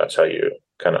D zone. That's how you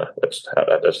that's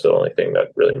the only thing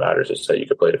that really matters is that you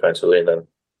can play defensively, and then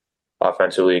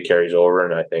offensively it carries over.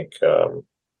 And I think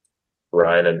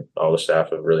Ryan and all the staff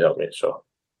have really helped me. So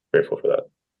grateful for that.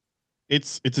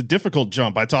 It's a difficult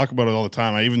jump. I talk about it all the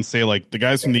time. I even say, like, the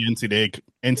guys from the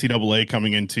NCAA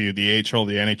coming into the AHL,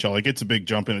 the NHL, like, it's a big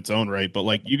jump in its own right. But,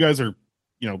 like, you guys are,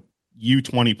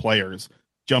 U20 players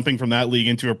jumping from that league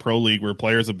into a pro league where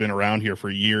players have been around here for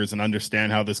years and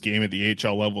understand how this game at the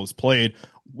AHL level is played.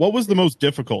 What was the most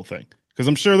difficult thing? Because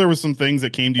I'm sure there were some things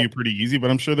that came to you pretty easy, but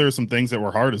I'm sure there were some things that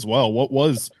were hard as well. What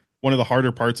was one of the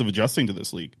harder parts of adjusting to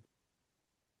this league?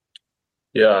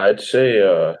 Yeah, I'd say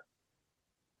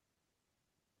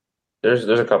there's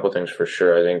a couple things for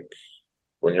sure. I think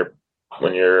when you're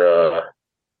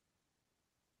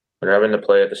having to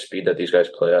play at the speed that these guys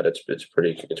play at, it's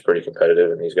pretty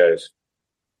competitive. And these guys,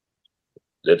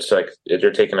 it's like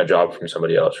you're taking a job from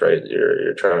somebody else, right?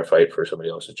 You're trying to fight for somebody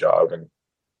else's job, and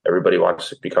everybody wants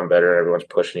to become better, and everyone's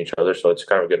pushing each other. So it's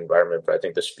kind of a good environment. But I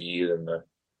think the speed and the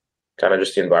kind of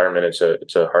just the environment, it's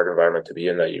a hard environment to be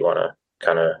in, that you want to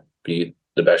kind of be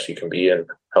the best you can be and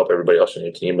help everybody else in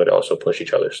your team, but also push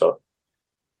each other. So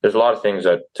there's a lot of things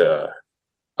that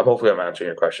hopefully I'm answering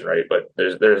your question right, but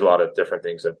there's a lot of different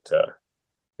things that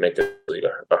make this league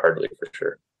a hard league for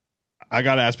sure. I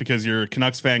got to ask because you're a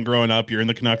Canucks fan growing up. You're in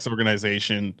the Canucks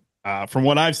organization. From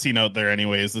what I've seen out there,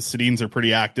 anyways, the Sedins are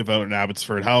pretty active out in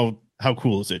Abbotsford. How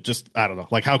cool is it? Just I don't know,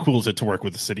 like how cool is it to work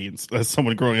with the Sedins as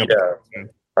someone growing up? Yeah,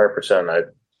 100%.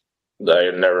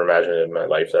 I never imagined in my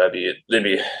life that they'd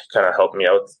be kind of helping me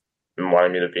out and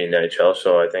wanting me to be in the NHL.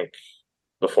 So I think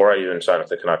before I even signed with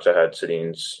the Canucks, I had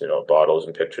Sedin's bottles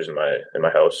and pictures in my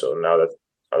house. So now that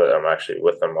I'm actually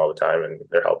with them all the time and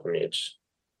they're helping me,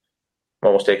 I'm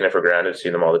almost taking it for granted,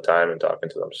 seeing them all the time and talking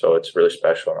to them. So it's really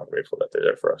special, and I'm grateful that they're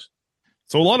there for us.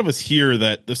 So a lot of us hear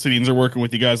that the Sedins are working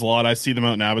with you guys a lot. I see them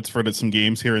out in Abbotsford at some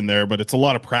games here and there, but it's a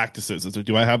lot of practices.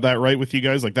 Do I have that right with you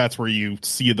guys? Like that's where you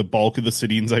see the bulk of the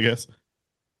Sedins, I guess?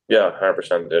 Yeah,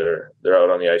 100%. They're out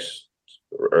on the ice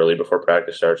early before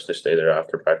practice starts. They stay there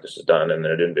after practice is done, and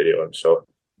they're doing video. And so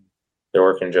they're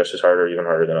working just as hard or even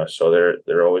harder than us. So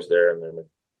they're always there, and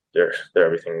they're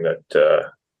everything that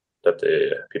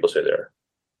the people say they are.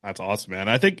 That's awesome, man.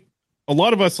 I think a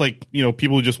lot of us,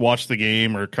 people who just watch the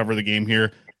game or cover the game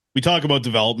here, we talk about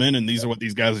development, and these are what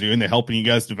these guys are doing. They're helping you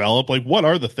guys develop. Like, what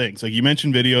are the things? Like you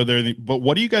mentioned video there, but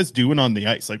what are you guys doing on the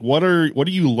ice? Like, what are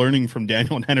you learning from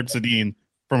Daniel and Henrik Sedin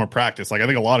from a practice? Like, I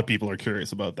think a lot of people are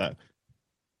curious about that.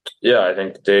 Yeah, I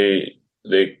think they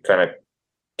kind of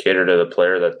cater to the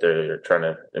player that they're trying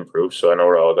to improve. So I know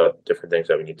we're all got different things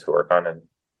that we need to work on, and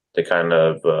they kind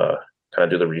of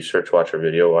do the research, watch our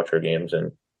video, watch our games,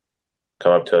 and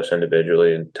come up to us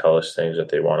individually and tell us things that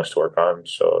they want us to work on.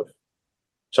 So if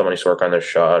someone needs to work on their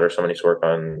shot or someone needs to work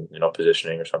on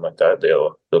positioning or something like that,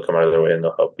 they'll come out of their way and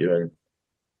they'll help you. And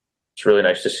it's really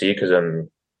nice to see because then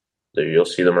you'll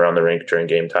see them around the rink during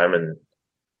game time and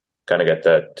kind of get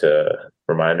that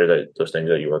reminder that those things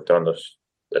that you worked on,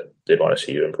 that they'd want to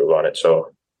see you improve on it.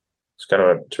 So it's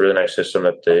a really nice system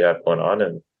that they have going on,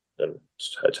 and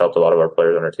it's helped a lot of our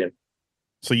players on our team.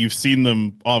 So you've seen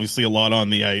them obviously a lot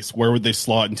on the ice. Where would they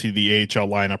slot into the AHL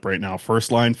lineup right now?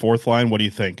 First line, fourth line? What do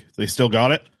you think? They still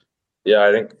got it? Yeah,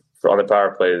 I think on the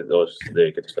power play,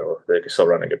 they could still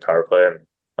run a good power play, and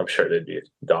I'm sure they'd be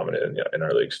dominant in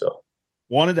our league still.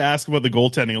 Wanted to ask about the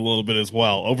goaltending a little bit as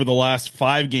well. Over the last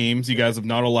 5 games, you guys have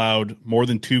not allowed more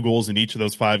than 2 goals in each of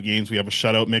those 5 games. We have a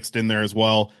shutout mixed in there as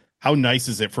well. How nice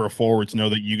is it for a forward to know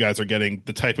that you guys are getting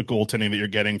the type of goaltending that you're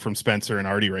getting from Spencer and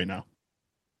Artie right now?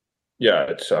 Yeah,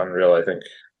 it's unreal. I think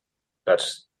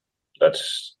that's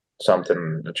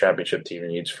something the championship team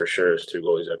needs for sure, is 2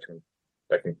 goalies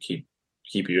that can keep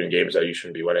you in games that you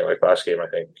shouldn't be winning. Like last game, I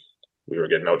think we were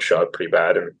getting outshot pretty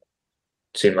bad, and it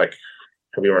seemed like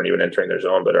we weren't even entering their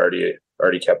zone. But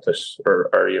Artie kept us, or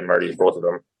Artie and Marty, both of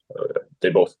them, they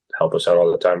both help us out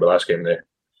all the time. But last game they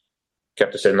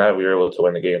kept us in that. We were able to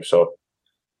win the game. So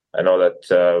I know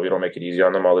that we don't make it easy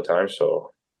on them all the time.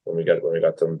 So when we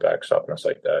got them back stopping us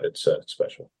like that, it's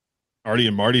special. Artie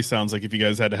and Marty sounds like if you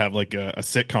guys had to have like a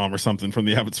sitcom or something from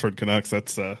the Abbotsford Canucks.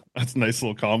 That's a nice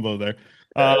little combo there.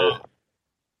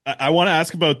 I want to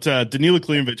ask about Daniil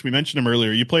Klimovich. We mentioned him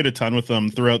earlier. You played a ton with him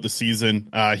throughout the season.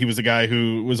 He was a guy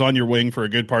who was on your wing for a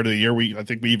good part of the year. I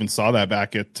think we even saw that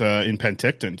back in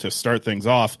Penticton to start things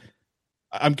off.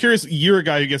 I'm curious, you're a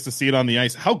guy who gets to see it on the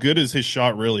ice. How good is his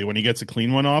shot really when he gets a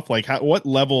clean one off? Like what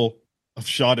level of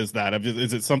shot is that?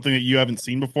 Is it something that you haven't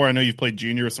seen before? I know you've played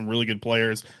junior with some really good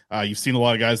players. You've seen a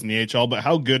lot of guys in the AHL, but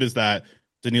how good is that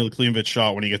Daniil Klimovich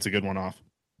shot when he gets a good one off?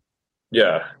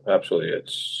 Yeah, absolutely.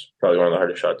 It's probably one of the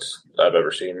hardest shots I've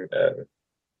ever seen, and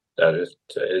that is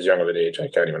at his young of an age. I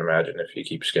can't even imagine if he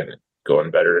keeps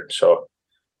going better. So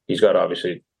he's got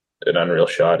obviously an unreal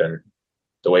shot, and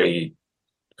the way he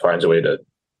finds a way to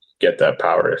get that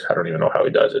power, I don't even know how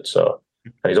he does it. So,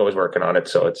 and he's always working on it.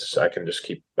 So I can't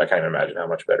even imagine how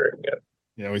much better it can get.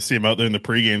 Yeah, we see him out there in the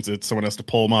pre-games that someone has to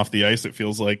pull him off the ice, it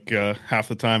feels like half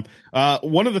the time.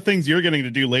 One of the things you're getting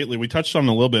to do lately, we touched on it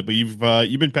a little bit, but you've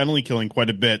been penalty killing quite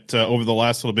a bit over the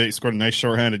last little bit. You scored a nice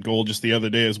shorthanded goal just the other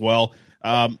day as well.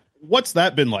 What's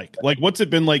that been like? Like, what's it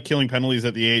been like killing penalties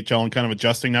at the AHL and kind of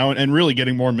adjusting now and really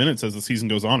getting more minutes as the season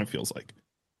goes on, it feels like?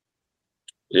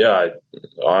 Yeah,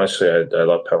 honestly, I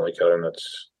love penalty killing.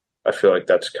 I feel like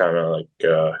that's kind of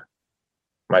like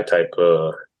my type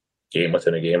of game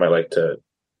within a game. I like to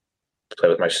play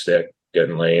with my stick, get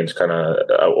in lanes, kind of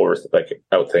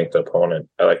outthink the opponent.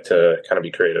 I like to kind of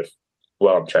be creative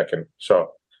while I'm checking.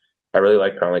 So I really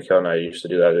like penalty killing. I used to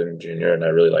do that in junior, and I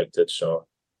really liked it. So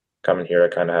coming here, I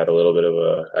kind of had a little bit of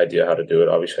a idea how to do it.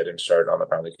 Obviously, I didn't start on the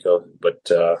penalty kill, but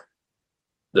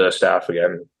the staff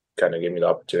again kind of gave me the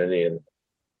opportunity, and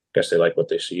I guess they like what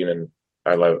they've seen, and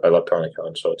I love penalty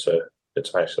killing. So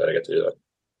it's nice that I get to do that.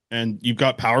 and you've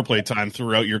got power play time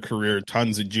throughout your career,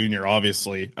 tons in junior,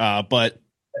 obviously. But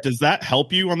does that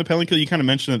help you on the penalty kill? You kind of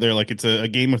mentioned it there, like it's a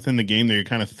game within the game that you're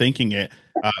kind of thinking it.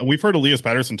 We've heard Elias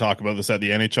Pettersson talk about this at the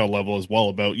NHL level as well,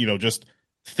 about, just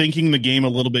thinking the game a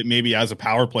little bit maybe as a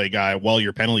power play guy while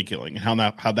you're penalty killing, and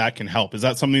how that can help. Is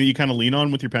that something that you kind of lean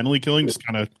on with your penalty killing, just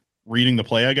kind of reading the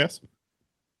play, I guess?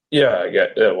 Yeah,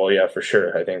 well, yeah, for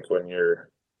sure. I think when you're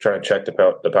trying to check the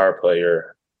power play,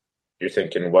 you're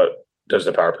thinking, what does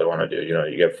the power play want to do?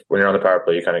 When you're on the power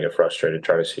play, you kind of get frustrated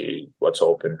trying to see what's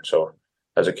open. So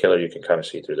as a killer, you can kind of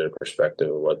see through their perspective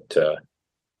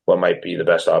what might be the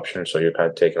best option. So you're kind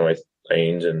of taking away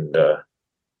lanes and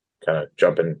kind of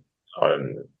jumping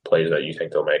on plays that you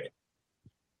think they'll make.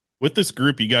 With this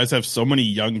group, you guys have so many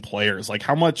young players. Like,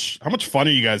 how much fun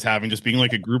are you guys having just being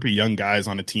like a group of young guys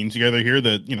on a team together here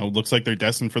that, looks like they're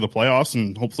destined for the playoffs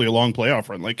and hopefully a long playoff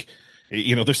run? Like,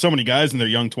 there's so many guys in their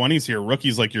young 20s here,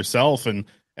 rookies like yourself and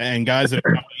guys that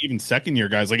are even second year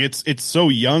guys. Like, it's so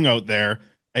young out there.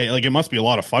 Like, it must be a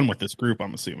lot of fun with this group,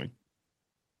 I'm assuming.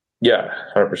 Yeah,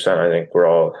 100%. I think we're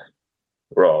all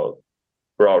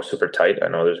super tight. I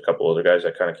know there's a couple other guys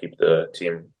that kind of keep the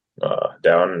team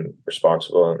down and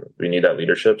responsible, and we need that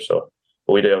leadership. So,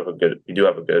 but we do have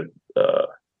a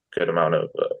good amount of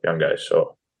young guys.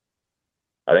 So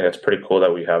I think that's pretty cool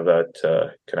that we have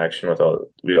that connection with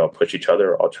we all push each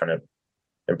other, all trying to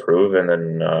improve. And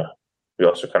then we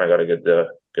also kind of got a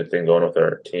good thing going with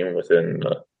our team within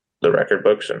the record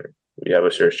books, and we have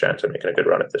a serious chance of making a good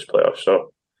run at this playoff.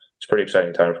 So it's a pretty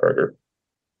exciting time for our group.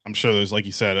 I'm sure there's, like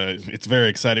you said, it's very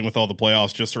exciting with all the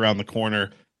playoffs just around the corner.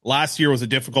 Last year was a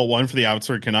difficult one for the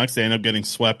Abbotsford Canucks. They ended up getting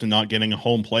swept and not getting a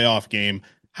home playoff game.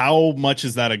 How much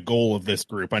is that a goal of this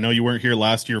group? I know you weren't here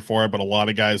last year for it, but a lot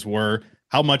of guys were.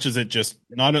 How much is it just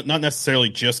not necessarily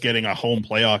just getting a home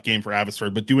playoff game for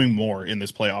Abbotsford, but doing more in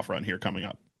this playoff run here coming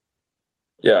up?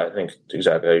 Yeah, I think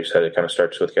exactly how you said. It kind of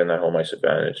starts with getting that home ice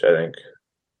advantage. I think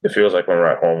it feels like when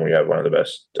we're at home, we have one of the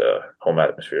best home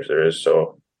atmospheres there is.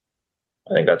 So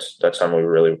I think that's something we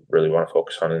really, really want to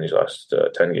focus on in these last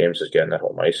 10 games, is getting that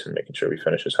home ice and making sure we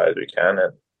finish as high as we can.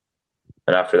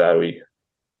 And after that, we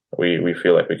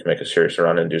feel like we can make a serious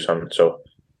run and do something. So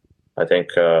I think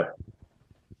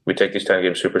we take these 10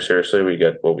 games super seriously. We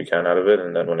get what we can out of it.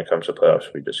 And then when it comes to playoffs,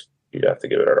 you have to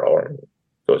give it our all and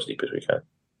go as deep as we can.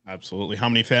 Absolutely. How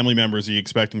many family members are you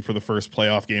expecting for the first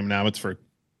playoff game in Abbotsford?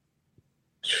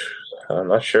 I'm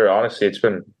not sure. Honestly,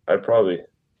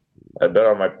 I bet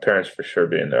on my parents for sure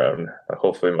being there.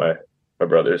 Hopefully my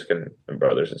brothers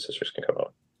and sisters can come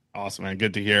out. Awesome, man.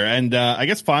 Good to hear. And I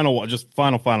guess final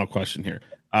question here.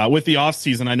 With the off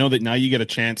season, I know that now you get a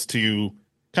chance to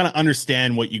kind of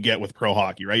understand what you get with pro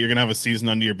hockey, right? You're going to have a season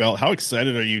under your belt. How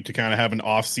excited are you to kind of have an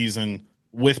off season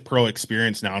with pro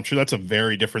experience now? I'm sure that's a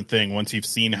very different thing once you've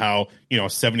seen how, a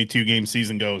 72 game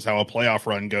season goes, how a playoff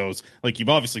run goes. Like, you've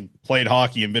obviously played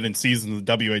hockey and been in seasons of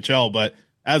the WHL, but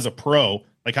as a pro,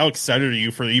 like, how excited are you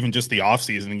for even just the off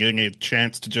season and getting a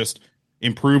chance to just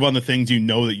improve on the things that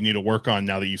you need to work on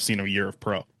now that you've seen a year of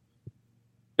pro?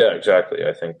 Yeah, exactly.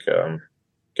 I think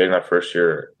getting that first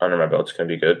year under my belt is going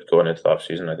to be good going into the off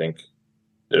season. I think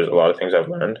there's a lot of things I've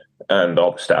learned, and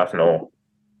all the staff know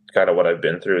kind of what I've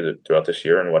been through throughout this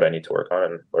year and what I need to work on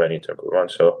and what I need to improve on.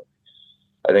 So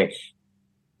I think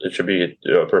it should be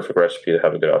a perfect recipe to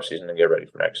have a good off season and get ready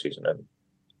for next season, and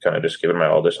kind of just give it my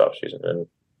all this off season. And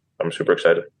I'm super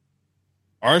excited.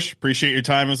 Arsh, appreciate your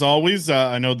time as always.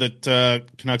 I know that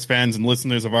Canucks fans and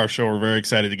listeners of our show are very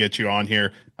excited to get you on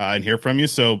here and hear from you.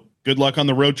 So good luck on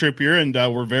the road trip here, and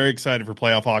we're very excited for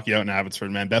playoff hockey out in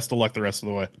Abbotsford, man. Best of luck the rest of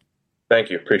the way. Thank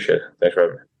you. Appreciate it. Thanks for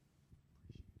having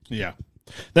me. Yeah.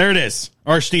 There it is.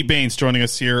 Arshdeep Bains joining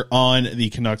us here on the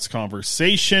Canucks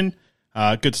Conversation.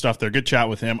 Good stuff there. Good chat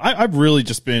with him. I've really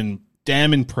just been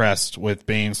damn impressed with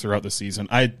Bains throughout the season.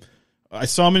 I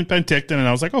saw him in Penticton, and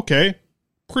I was like, okay,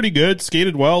 pretty good.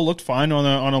 Skated well, looked fine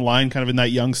on a line kind of in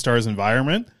that young stars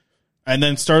environment. And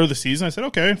then start of the season, I said,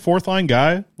 okay, fourth line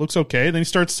guy, looks okay. Then he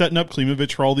starts setting up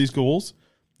Klimovich for all these goals.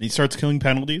 He starts killing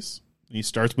penalties. He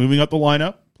starts moving up the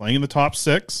lineup, playing in the top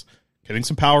six, getting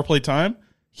some power play time.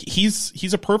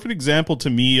 He's a perfect example to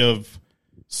me of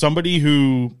somebody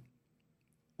who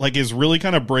like is really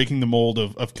kind of breaking the mold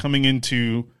of coming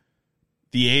into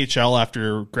the AHL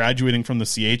after graduating from the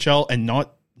CHL and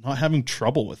not having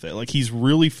trouble with it. Like, he's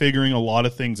really figuring a lot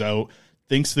of things out,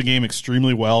 thinks the game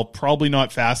extremely well, probably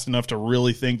not fast enough to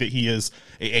really think that he is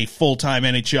a full-time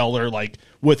NHLer, like,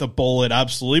 with a bullet,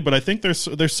 absolutely. But I think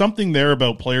there's something there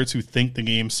about players who think the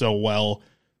game so well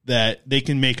that they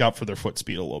can make up for their foot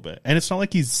speed a little bit. And it's not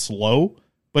like he's slow,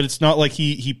 but it's not like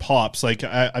he pops. Like,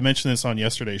 I mentioned this on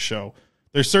yesterday's show.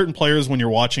 there's certain players when you're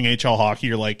watching HL hockey,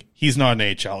 you're like, he's not an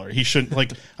AHLer. He shouldn't,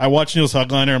 like, I watch Niels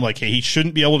Höglander, I'm like, hey, he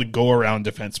shouldn't be able to go around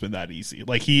defensemen that easy.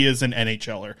 Like, he is an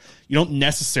NHLer. You don't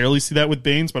necessarily see that with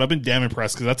Baines, but I've been damn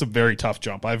impressed because that's a very tough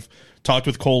jump. I've talked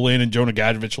with Cole Lynn and Jonah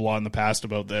Gadjevich a lot in the past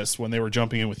about this when they were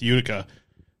jumping in with Utica.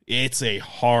 It's a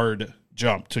hard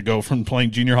jump to go from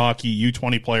playing junior hockey,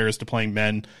 U20 players, to playing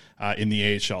men in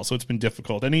the AHL. So it's been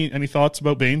difficult. Any thoughts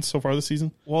about Baines so far this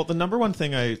season? Well, the number one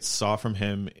thing I saw from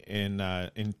him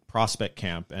in prospect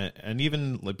camp and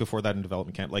even like before that in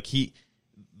development camp,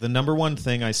 the number one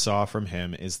thing I saw from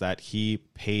him is that he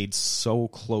paid so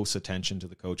close attention to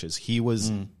the coaches. He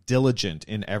was diligent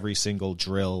in every single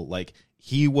drill. Like,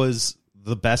 he was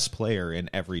the best player in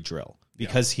every drill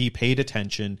because he paid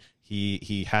attention.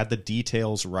 He had the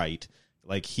details right.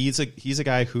 Like, he's a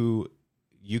guy who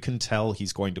you can tell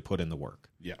he's going to put in the work.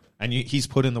 Yeah. And he's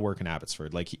put in the work in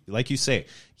Abbotsford. Like you say,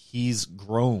 he's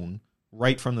grown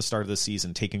right from the start of the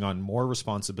season, taking on more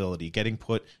responsibility, getting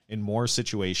put in more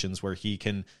situations where he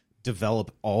can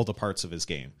develop all the parts of his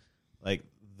game. Like,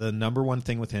 the number one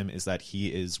thing with him is that he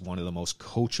is one of the most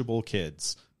coachable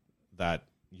kids that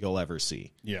you'll ever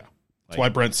see. Yeah. That's why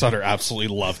Brent Sutter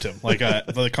absolutely loved him. Like,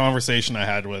 the conversation I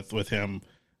had with him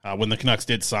when the Canucks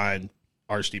did sign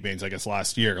Archie Baines, I guess,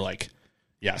 last year, like,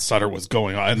 yeah, Sutter was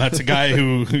going on. And that's a guy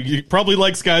who probably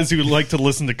likes guys who like to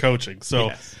listen to coaching.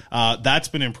 So that's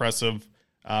been impressive.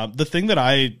 The thing that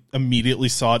I immediately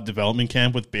saw at development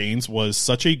camp with Baines was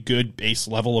such a good base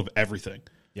level of everything.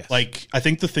 Yes. Like, I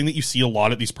think the thing that you see a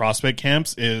lot at these prospect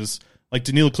camps is, like,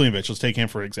 Danila Klimovich, let's take him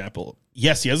for example.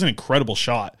 Yes, he has an incredible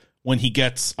shot when he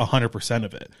gets 100%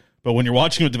 of it. But when you're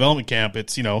watching him at development camp,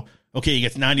 it's, okay, he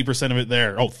gets 90% of it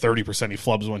there. 30% he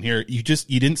flubs one here. You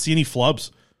didn't see any flubs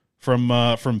from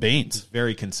Baines.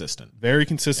 Very consistent. Very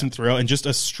consistent throughout, and just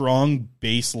a strong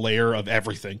base layer of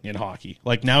everything in hockey.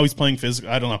 Like, now he's playing physical.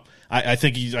 I don't know. I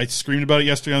think I screamed about it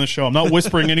yesterday on the show. I'm not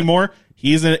whispering anymore.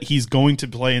 He's going to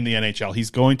play in the NHL. He's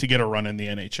going to get a run in the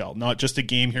NHL, not just a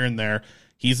game here and there.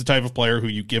 He's the type of player who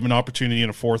you give an opportunity in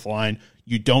a fourth line.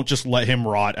 You don't just let him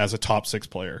rot as a top six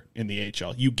player in the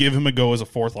AHL. You give him a go as a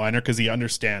fourth liner because he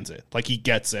understands it. Like, he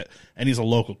gets it, and he's a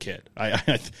local kid.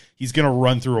 He's going to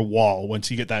run through a wall once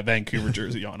you get that Vancouver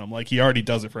jersey on him. Like, he already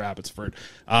does it for Abbotsford.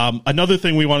 Another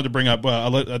thing we wanted to bring up,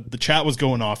 the chat was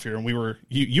going off here, and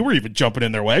you were even jumping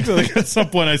in their way. Like, at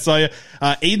some point I saw you.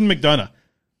 Aiden McDonough,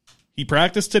 he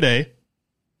practiced today.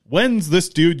 When's this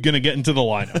dude going to get into the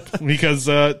lineup? Because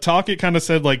Tocchet kind of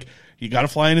said, like, you got to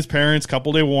fly in his parents,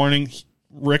 couple-day warning.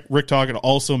 Rick Tocchet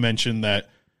also mentioned that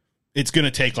it's going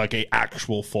to take, like, a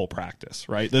actual full practice,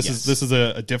 right? This is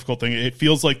a difficult thing. It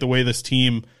feels like the way this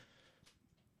team,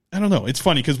 I don't know. It's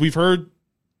funny because we've heard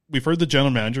the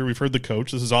general manager, we've heard the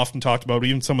coach. This is often talked about,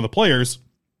 even some of the players.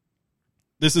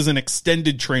 This is an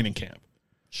extended training camp.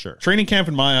 Sure. Training camp,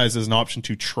 in my eyes, is an option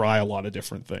to try a lot of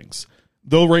different things.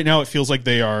 Though right now it feels like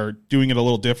they are doing it a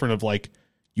little different of, like,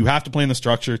 you have to play in the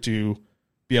structure to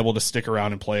be able to stick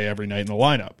around and play every night in the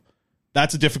lineup.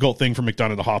 That's a difficult thing for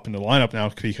McDonough to hop into the lineup now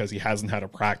because he hasn't had a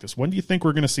practice. When do you think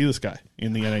we're going to see this guy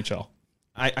in the NHL?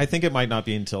 I think it might not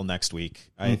be until next week.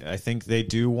 I think they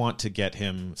do want to get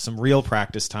him some real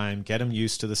practice time, get him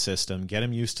used to the system, get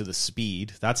him used to the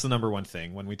speed. That's the number one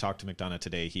thing. When we talked to McDonough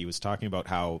today, he was talking about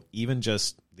how even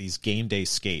just these game day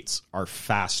skates are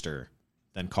faster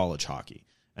than college hockey.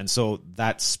 And so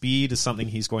that speed is something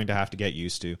he's going to have to get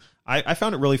used to. I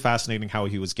found it really fascinating how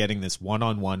he was getting this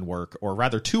one-on-one work, or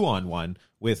rather two-on-one,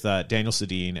 with Daniel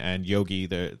Sedin and Yogi,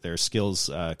 their skills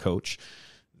coach.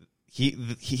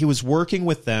 He was working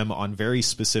with them on very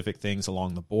specific things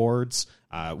along the boards,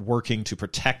 working to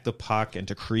protect the puck and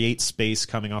to create space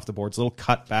coming off the boards, little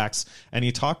cutbacks. And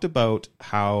he talked about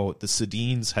how the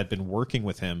Sedins had been working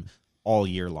with him all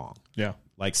year long. Yeah.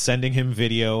 Like sending him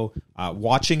video,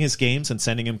 watching his games and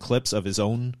sending him clips of his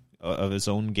own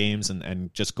games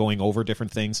and just going over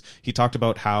different things. He talked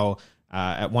about how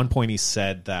at one point he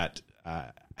said that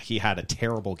he had a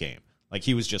terrible game. Like,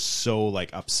 he was just so,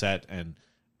 like, upset and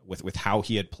with how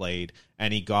he had played,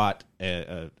 and he got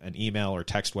an email or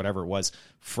text, whatever it was,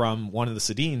 from one of the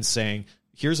Sedins saying,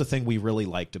 here's a thing we really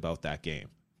liked about that game.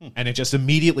 And it just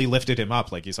immediately lifted him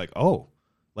up. Like, he's like, oh.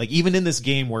 Like, even in this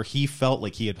game where he felt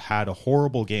like he had a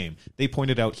horrible game, they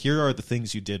pointed out, here are the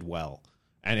things you did well.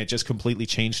 And it just completely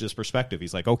changed his perspective.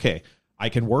 He's like, okay, I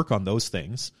can work on those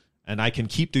things, and I can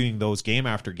keep doing those game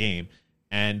after game.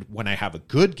 And when I have a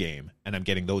good game and I'm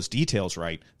getting those details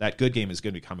right, that good game is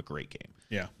going to become a great game.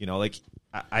 Yeah. You know, like,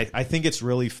 I think it's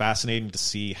really fascinating to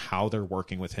see how they're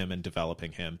working with him and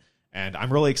developing him. And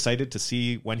I'm really excited to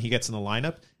see when he gets in the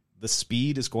lineup. The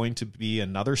speed is going to be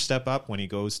another step up when he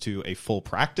goes to a full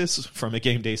practice from a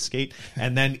game day skate,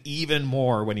 and then even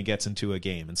more when he gets into a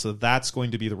game. And so that's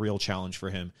going to be the real challenge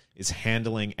for him, is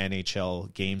handling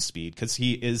NHL game speed, because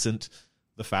he isn't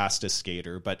the fastest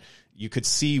skater. But you could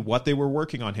see what they were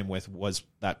working on him with was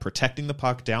that protecting the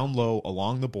puck down low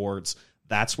along the boards.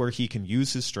 That's where he can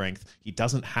use his strength. He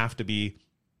doesn't have to be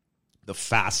the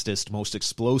fastest, most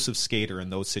explosive skater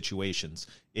in those situations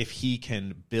if he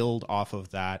can build off of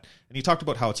that. And he talked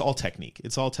about how it's all technique.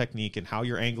 It's all technique and how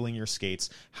you're angling your skates,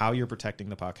 how you're protecting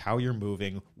the puck, how you're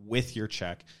moving with your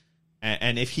check.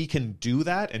 And if he can do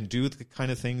that and do the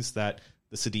kind of things that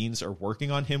the Sedins are working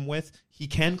on him with, he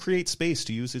can create space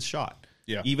to use his shot,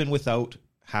 even without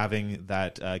having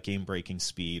that game-breaking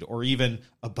speed or even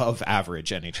above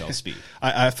average NHL speed.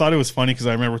 I thought it was funny because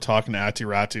I remember talking to Ati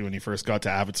Ratu when he first got to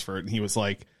Abbotsford, and he was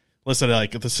like, listen,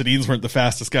 like, the Sedins weren't the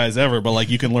fastest guys ever, but like,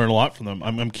 you can learn a lot from them.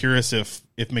 I'm curious if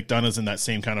McDonough's in that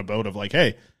same kind of boat of like,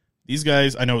 hey, these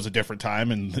guys, I know it was a different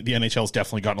time, and the NHL's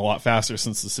definitely gotten a lot faster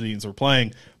since the Sedins were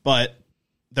playing, but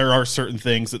there are certain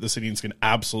things that the Sedins can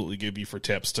absolutely give you for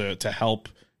tips to help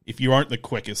if you aren't the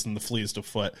quickest and the fleetest of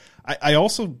foot. I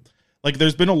also... Like,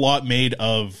 there's been a lot made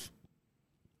of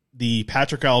the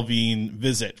Patrick Allvin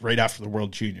visit right after the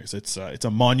World Juniors. It's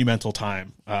a monumental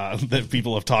time that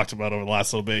people have talked about over the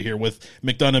last little bit here, with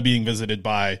McDonough being visited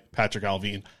by Patrick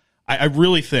Allvin. I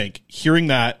really think hearing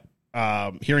that,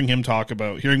 hearing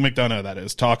McDonough, that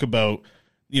is, talk about,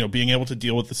 being able to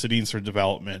deal with the Sedins for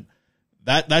development,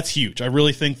 that's huge. I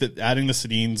really think that adding the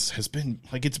Sedins has been,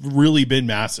 like, it's really been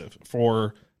massive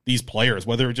for these players,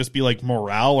 whether it just be like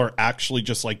morale or actually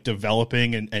just like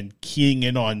developing and keying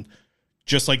in on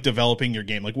just like developing your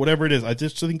game, like whatever it is. I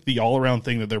just think the all around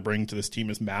thing that they're bringing to this team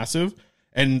is massive.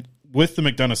 And with the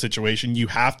McDonough situation, you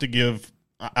have to give,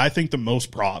 I think, the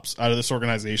most props out of this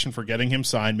organization for getting him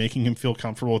signed, making him feel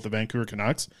comfortable with the Vancouver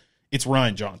Canucks. It's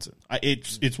Ryan Johnson.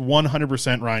 It's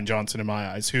 100% Ryan Johnson in my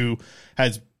eyes, who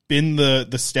has been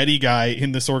the steady guy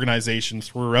in this organization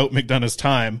throughout McDonough's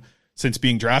time. Since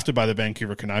being drafted by the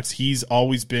Vancouver Canucks, he's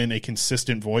always been a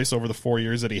consistent voice over the 4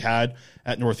 years that he had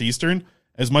at Northeastern.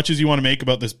 As much as you want to make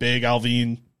about this big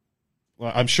Allvin,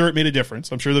 well, I'm sure it made a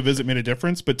difference. I'm sure the visit made a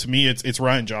difference, but to me, it's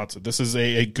Ryan Johnson. This is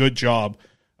a good job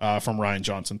from Ryan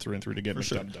Johnson through and through to get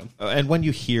McDonough done. And when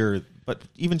you hear, but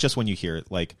even just when you hear it,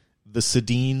 like, the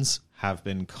Sedins have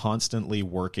been constantly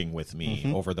working with me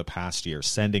over the past year,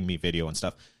 sending me video and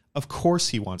stuff. Of course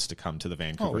he wants to come to the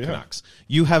Vancouver Canucks.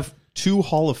 You have 2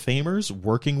 Hall of Famers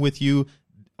working with you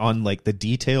on like the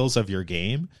details of your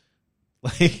game.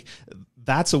 Like,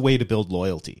 that's a way to build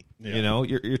loyalty.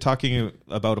 You're talking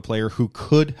about a player who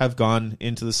could have gone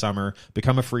into the summer,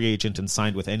 become a free agent and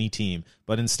signed with any team.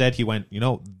 But instead he went,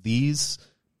 these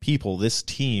people, this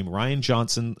team, Ryan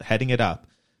Johnson heading it up,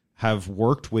 have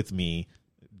worked with me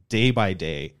day by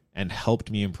day and helped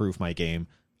me improve my game.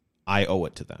 I owe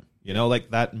it to them. Like,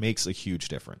 that makes a huge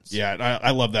difference. Yeah,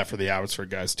 I love that for the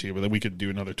Abbotsford guys too, but then we could do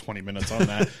another 20 minutes on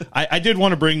that. I did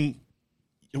want to bring,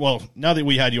 well, now that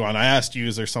we had you on, I asked you,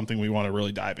 is there something we want to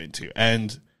really dive into?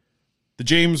 And the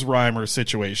James Reimer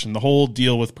situation, the whole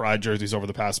deal with Pride jerseys over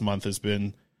the past month has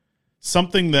been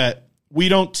something that we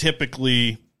don't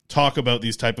typically talk about,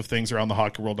 these type of things around the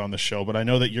hockey world on the show, but I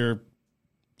know that you're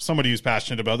somebody who's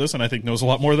passionate about this, and I think knows a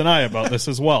lot more than I about this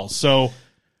as well. So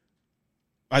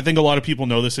I think a lot of people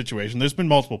know the situation. There's been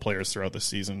multiple players throughout the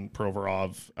season,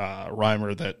 Provorov,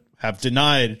 Reimer, that have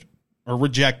denied or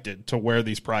rejected to wear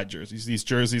these Pride jerseys, these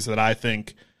jerseys that I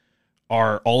think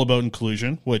are all about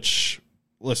inclusion, which,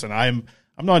 listen, I'm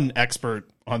not an expert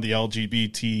on the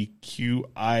LGBTQIA+.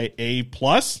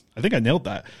 I think I nailed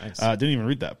that. Nice. Didn't even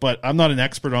read that. But I'm not an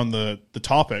expert on the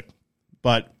topic.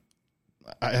 But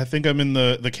I think I'm in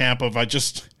the camp of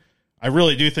I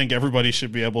really do think everybody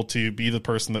should be able to be the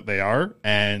person that they are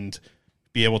and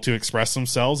be able to express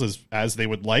themselves as they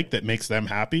would like, that makes them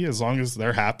happy. As long as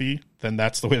they're happy, then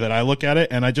that's the way that I look at it.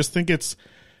 And I just think it's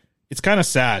kind of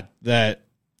sad that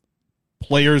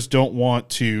players don't want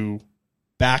to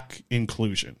back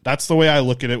inclusion. That's the way I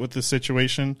look at it with this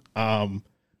situation.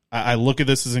 I look at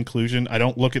this as inclusion. I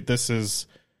don't look at this as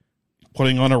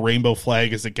putting on a rainbow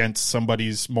flag as against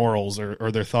somebody's morals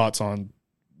or their thoughts on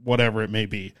whatever it may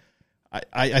be.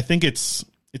 I think it's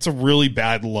a really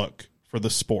bad look for the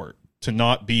sport to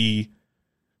not be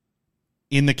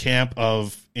in the camp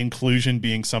of inclusion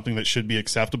being something that should be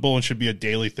acceptable and should be a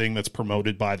daily thing that's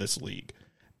promoted by this league.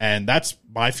 And that's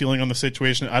my feeling on the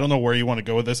situation. I don't know where you want to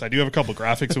go with this. I do have a couple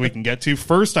graphics that we can get to.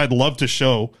 First, I'd love to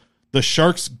show the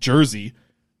Sharks jersey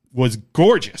was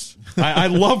gorgeous. I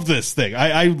love this thing.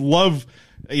 I love,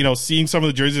 seeing some of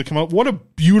the jerseys that come out. What a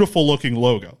beautiful looking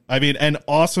logo. I mean, an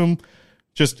awesome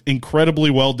Just incredibly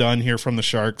well done here from the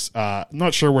Sharks. I'm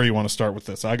not sure where you want to start with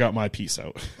this. I got my piece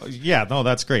out. Yeah, no,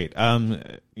 that's great.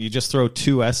 You just throw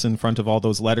 2S in front of all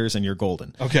those letters and you're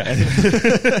golden.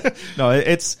 Okay. No,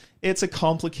 it's a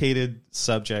complicated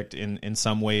subject in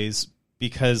some ways,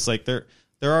 because like there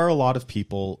are a lot of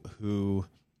people who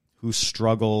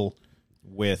struggle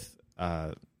with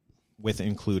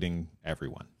including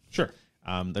everyone. Sure.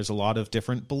 There's a lot of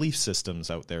different belief systems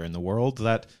out there in the world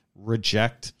that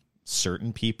reject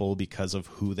certain people because of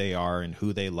who they are and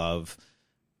who they love,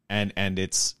 and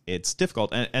it's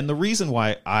difficult. And the reason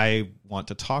why I want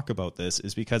to talk about this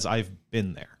is because I've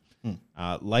been there.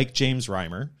 Like James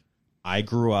Reimer, I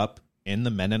grew up in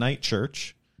the Mennonite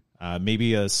church,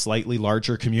 maybe a slightly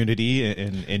larger community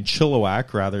in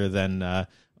Chilliwack rather than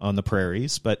on the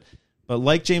prairies, but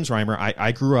like James Reimer,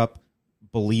 I grew up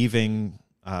believing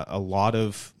a lot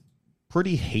of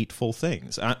pretty hateful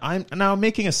things. I'm now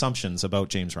making assumptions about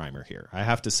James Reimer here. I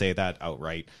have to say that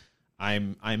outright.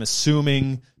 I'm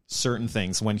assuming certain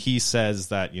things when he says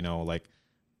that, like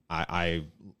I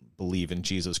believe in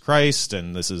Jesus Christ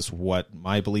and this is what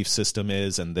my belief system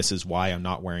is and this is why I'm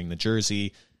not wearing the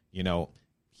jersey.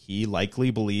 He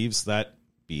likely believes that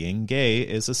being gay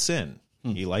is a sin.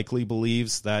 He likely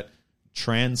believes that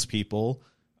trans people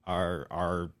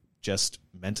are just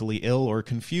mentally ill or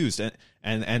confused.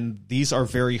 And these are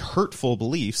very hurtful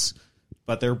beliefs,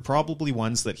 but they're probably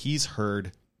ones that he's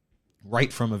heard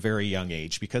right from a very young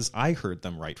age, because I heard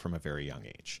them right from a very young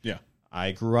age. Yeah.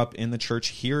 I grew up in the church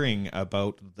hearing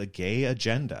about the gay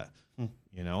agenda.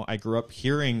 I grew up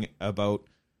hearing about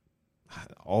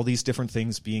all these different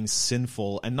things being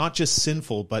sinful, and not just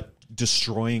sinful, but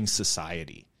destroying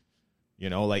society.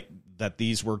 Like that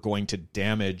these were going to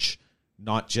damage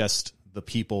not just the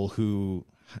people who,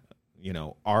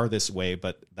 are this way,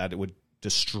 but that it would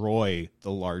destroy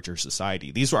the larger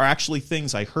society. These were actually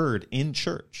things I heard in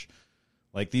church.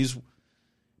 Like these.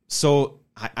 So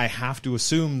I have to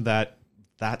assume that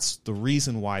that's the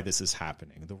reason why this is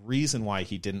happening. The reason why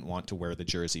he didn't want to wear the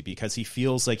jersey, because he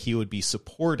feels like he would be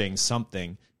supporting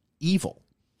something evil.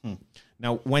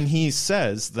 Now, when he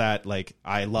says that, like,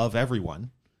 I love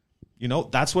everyone,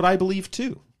 that's what I believe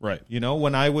too. Right.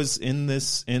 When I was in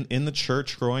the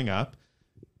church growing up,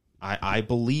 I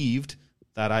believed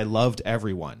that I loved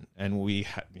everyone. And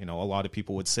a lot of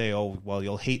people would say, oh, well,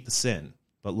 you'll hate the sin,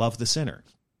 but love the sinner.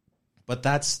 But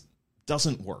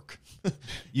doesn't work.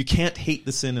 You can't hate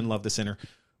the sin and love the sinner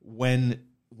when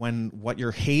what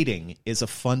you're hating is a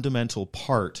fundamental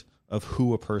part of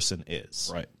who a person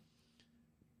is. Right.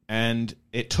 And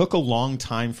it took a long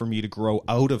time for me to grow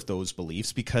out of those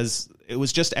beliefs, because it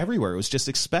was just everywhere. It was just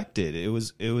expected. It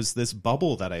was this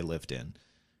bubble that I lived in.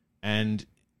 And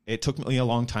it took me a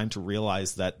long time to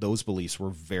realize that those beliefs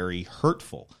were very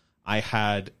hurtful. I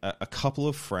had a couple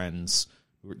of friends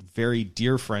who were very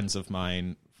dear friends of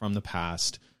mine from the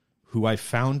past who I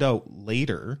found out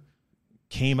later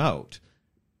came out,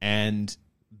 and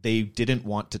they didn't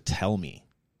want to tell me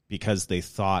because they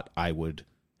thought I would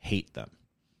hate them.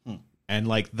 And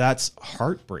like, that's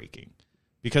heartbreaking,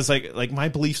 because like my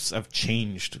beliefs have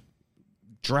changed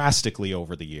drastically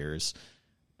over the years.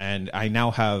 And I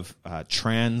now have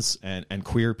trans and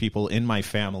queer people in my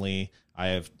family. I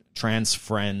have trans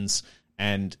friends,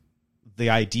 and the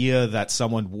idea that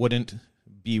someone wouldn't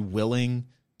be willing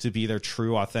to be their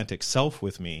true, authentic self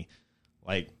with me,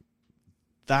 like,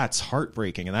 that's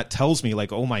heartbreaking. And that tells me,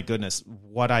 like, oh my goodness,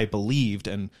 what I believed,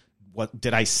 and what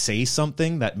did I say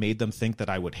something that made them think that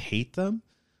I would hate them?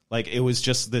 Like, it was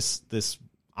just this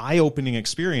eye-opening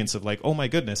experience of like, oh my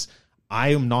goodness, I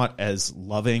am not as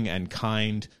loving and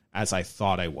kind as I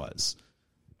thought I was.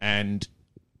 And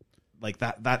like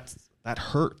that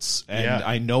hurts. And Yeah.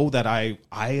 I know that I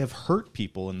have hurt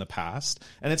people in the past.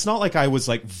 And it's not like I was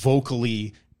like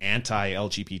vocally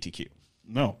anti-LGBTQ.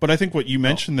 No, but I think what you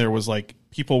mentioned there was like,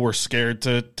 people were scared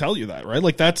to tell you that, right?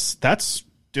 Like that's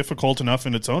difficult enough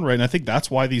in its own right. And I think that's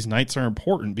why these nights are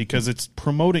important, because it's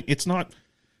promoting, it's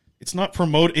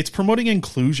promoting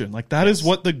inclusion. Like that is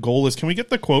what the goal is. Can we get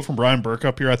the quote from Brian Burke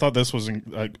up here? I thought this was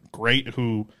great.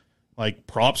 Who, like,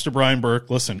 props to Brian Burke.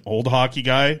 Listen, old hockey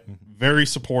guy, very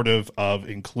supportive of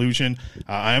inclusion.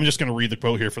 I am just going to read the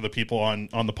quote here for the people on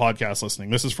the podcast listening.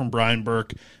 This is from Brian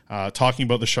Burke talking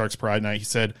about the Sharks Pride Night. He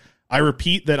said, I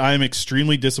repeat that I am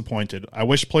extremely disappointed. I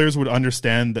wish players would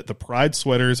understand that the Pride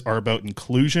sweaters are about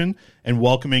inclusion and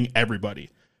welcoming everybody.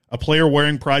 A player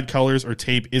wearing Pride colors or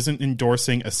tape isn't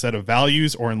endorsing a set of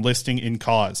values or enlisting in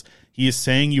cause. He is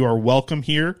saying you are welcome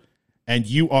here, and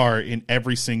you are in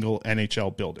every single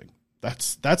NHL building.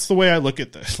 That's the way I look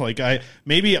at this. Like,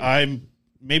 I'm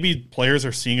maybe players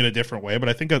are seeing it a different way, but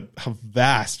I think a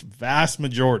vast, vast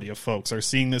majority of folks are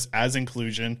seeing this as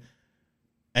inclusion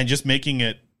and just making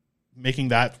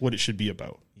that what it should be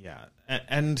about. Yeah.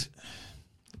 And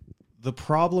the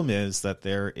problem is that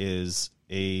there is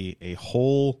a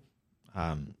whole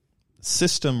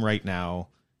system right now,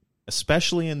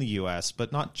 especially in the U.S.,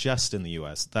 but not just in the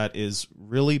U.S., that is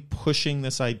really pushing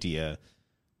this idea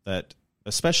that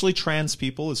especially trans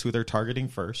people is who they're targeting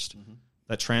first,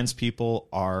 that trans people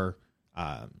are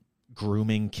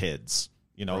grooming kids,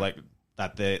 like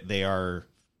that they are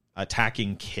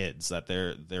attacking kids, that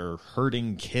they're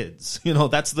hurting kids.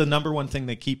 That's the number one thing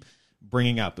they keep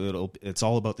bringing up. It's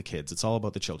all about the kids. It's all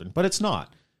about the children. But it's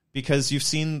not, because you've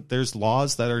seen there's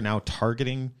laws that are now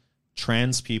targeting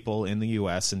trans people in the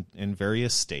U.S. and in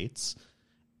various states.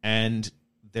 And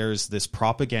there's this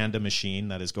propaganda machine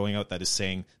that is going out that is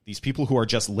saying these people who are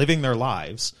just living their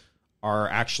lives are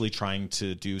actually trying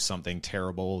to do something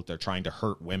terrible. They're trying to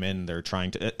hurt women. They're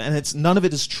trying to, and none of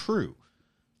it is true.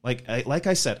 Like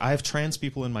I said, I have trans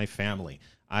people in my family.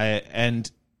 And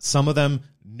some of them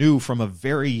knew from a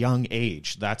very young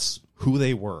age that's who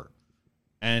they were.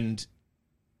 And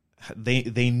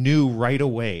they knew right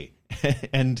away.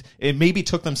 And it maybe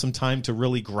took them some time to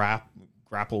really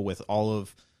grapple with all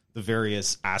of the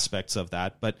various aspects of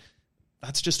that, but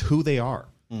that's just who they are.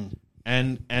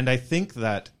 And I think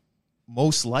that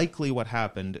most likely what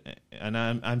happened, and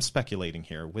I'm speculating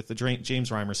here, with the James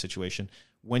Reimer situation,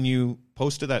 when you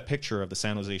posted that picture of the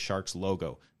San Jose Sharks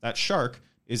logo, that shark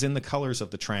is in the colors of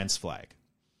the trans flag.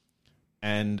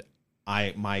 And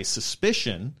my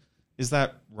suspicion is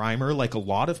that Reimer, like a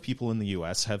lot of people in the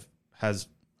U.S., has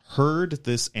heard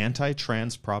this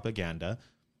anti-trans propaganda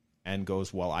and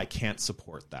goes, well, I can't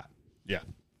support that. Yeah.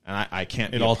 And I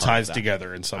can't. It all ties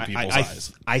together in some people's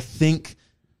eyes. I think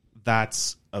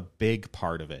that's a big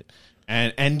part of it.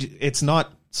 And it's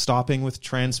not stopping with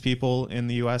trans people in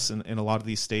the U.S. and in a lot of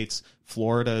these states.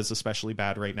 Florida is especially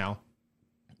bad right now.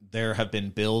 There have been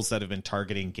bills that have been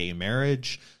targeting gay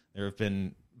marriage. There have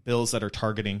been bills that are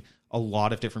targeting a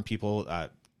lot of different people.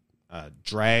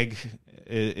 Drag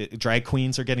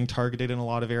queens are getting targeted in a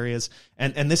lot of areas.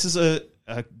 And this is a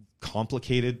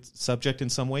complicated subject in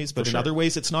some ways, but in other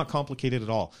ways it's not complicated at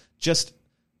all. Just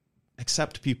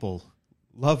accept people,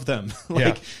 love them.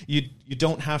 You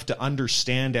don't have to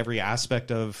understand every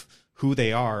aspect of who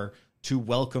they are to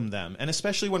welcome them. And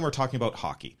especially when we're talking about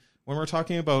hockey, when we're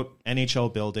talking about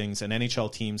NHL buildings and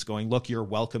NHL teams going, look, you're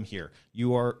welcome here.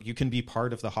 You can be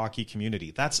part of the hockey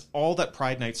community. That's all that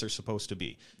Pride Nights are supposed to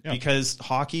be, because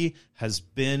hockey has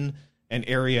been an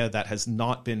area that has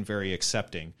not been very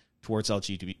accepting towards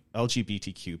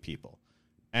LGBTQ people.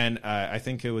 And I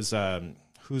think it was,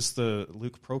 who's the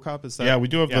Luke Prokop? Is that? Yeah, we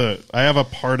do have I have a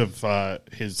part of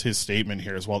his statement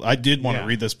here as well. I did want to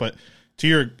read this, but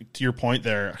to your point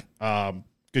there,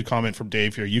 good comment from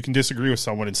Dave here. You can disagree with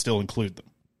someone and still include them.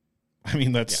 I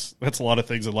mean, that's a lot of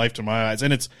things in life to my eyes.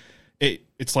 And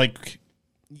it's like,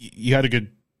 you had a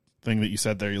good thing that you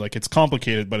said there. You're like, it's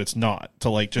complicated, but it's not. To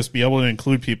like just be able to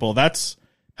include people. That's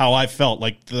how I felt.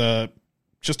 Like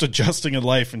just adjusting in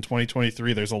life in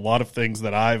 2023. There's a lot of things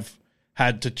that I've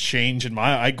had to change in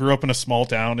I grew up in a small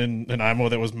town in Nanaimo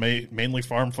that was mainly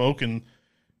farm folk, and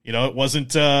it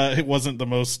wasn't the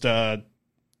most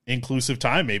inclusive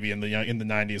time maybe in the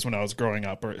 90s when I was growing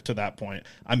up, or to that point.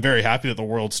 I'm very happy that the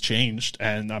world's changed,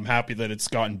 and I'm happy that it's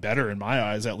gotten better in my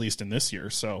eyes, at least in this year.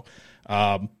 So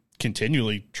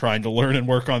continually trying to learn and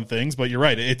work on things, but you're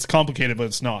right, it's complicated, but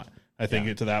it's not, I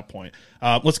think, to that point.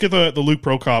 Let's get the Luke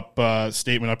Prokop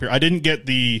statement up here. I didn't get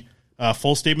the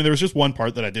full statement. There was just one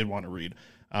part that I did want to read.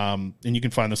 And you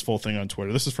can find this full thing on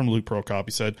Twitter. This is from Luke Prokop.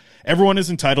 He said, everyone is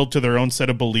entitled to their own set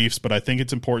of beliefs, but I think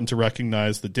it's important to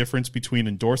recognize the difference between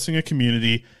endorsing a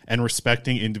community and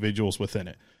respecting individuals within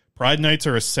it. Pride Nights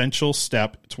are an essential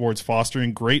step towards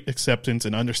fostering great acceptance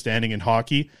and understanding in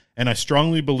hockey, and I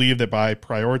strongly believe that by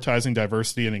prioritizing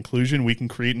diversity and inclusion, we can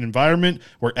create an environment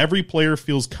where every player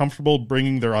feels comfortable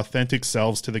bringing their authentic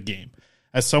selves to the game.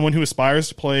 As someone who aspires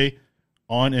to play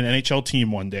on an NHL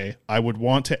team one day, I would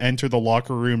want to enter the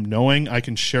locker room knowing I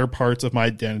can share parts of my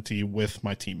identity with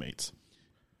my teammates.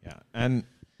 Yeah, and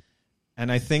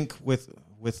I think with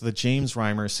the James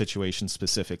Reimer situation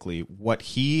specifically, what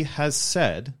he has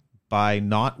said by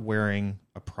not wearing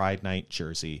a Pride Night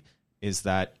jersey is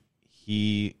that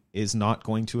he is not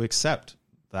going to accept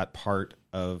that part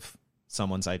of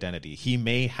someone's identity. He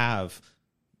may have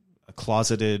a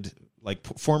closeted, like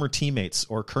former teammates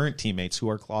or current teammates who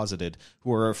are closeted,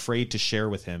 who are afraid to share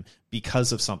with him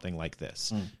because of something like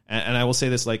this. And I will say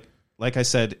this, like I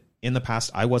said, in the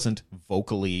past, I wasn't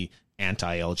vocally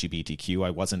anti-LGBTQ. I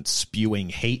wasn't spewing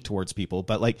hate towards people,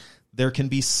 but like there can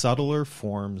be subtler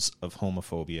forms of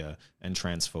homophobia and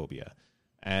transphobia.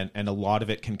 And a lot of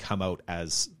it can come out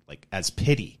as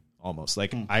pity almost.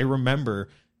 Like I remember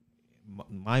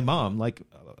my mom, like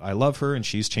I love her and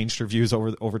she's changed her views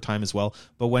over time as well.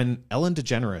 But when Ellen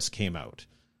DeGeneres came out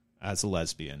as a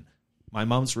lesbian, my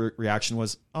mom's reaction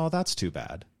was, "Oh, that's too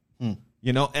bad."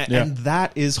 You know, and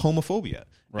that is homophobia.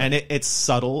 Right. And it's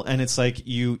subtle, and it's like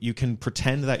you can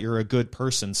pretend that you're a good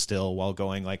person still while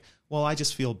going like, well, I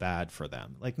just feel bad for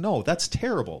them. Like, no, that's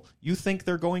terrible. You think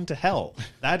they're going to hell.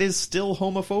 That is still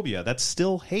homophobia. That's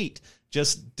still hate,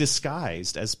 just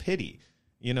disguised as pity.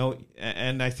 You know,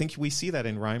 and I think we see that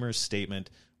in Reimer's statement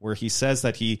where he says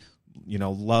that he, you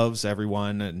know, loves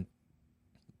everyone,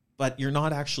 but you're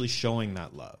not actually showing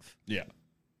that love. Yeah.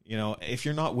 You know, if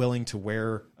you're not willing to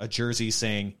wear a jersey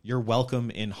saying you're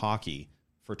welcome in hockey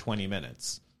for 20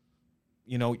 minutes,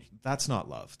 you know, that's not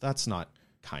love. That's not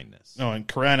kindness. No, and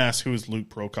Karan asks, who is Luke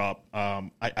Prokop?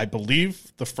 I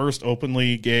believe the first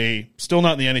openly gay, still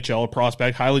not in the NHL, a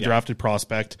prospect, highly drafted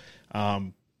prospect,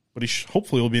 but he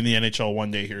hopefully will be in the NHL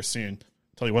one day here soon.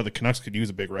 Tell you what, the Canucks could use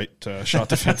a big right shot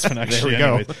defenseman actually.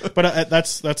 There we go. But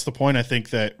that's the point, I think,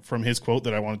 that from his quote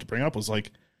that I wanted to bring up was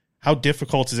like, how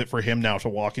difficult is it for him now to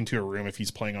walk into a room if he's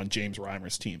playing on James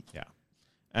Reimer's team? Yeah.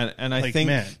 And I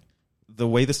think the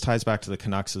way this ties back to the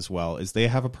Canucks as well is they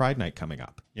have a Pride Night coming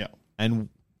up. Yeah. And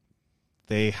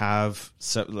they have,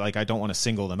 like, I don't want to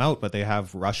single them out, but they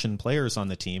have Russian players on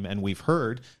the team. And we've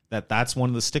heard that that's one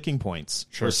of the sticking points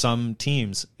for some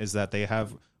teams is that they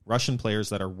have Russian players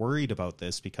that are worried about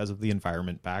this because of the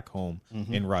environment back home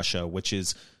in Russia, which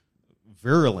is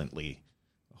virulently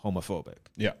homophobic.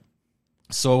 Yeah.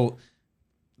 So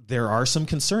there are some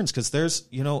concerns because there's,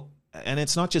 you know, and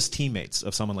it's not just teammates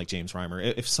of someone like James Reimer.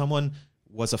 If someone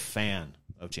was a fan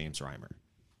of James Reimer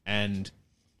and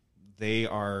they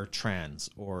are trans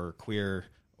or queer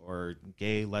or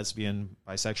gay, lesbian,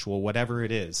 bisexual, whatever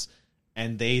it is,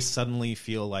 and they suddenly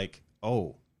feel like,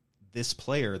 oh, this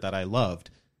player that I loved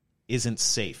isn't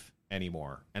safe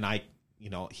anymore. And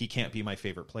he can't be my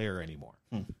favorite player anymore.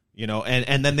 You know,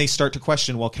 and then they start to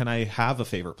question, well, can I have a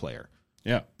favorite player?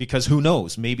 Yeah. Because who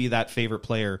knows? Maybe that favorite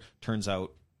player turns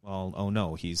out, well, oh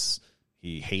no, he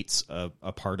hates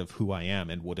a part of who I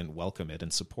am and wouldn't welcome it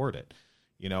and support it.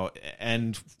 You know,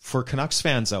 and for Canucks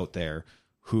fans out there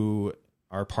who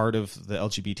are part of the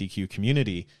LGBTQ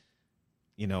community,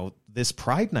 you know, this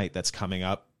Pride Night that's coming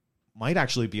up might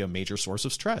actually be a major source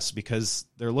of stress because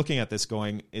they're looking at this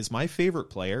going, is my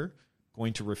favorite player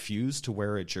going to refuse to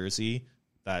wear a jersey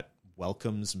that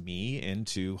welcomes me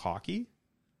into hockey?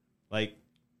 Like,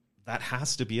 that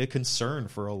has to be a concern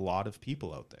for a lot of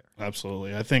people out there.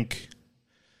 Absolutely. I think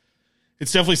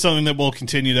it's definitely something that we'll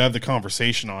continue to have the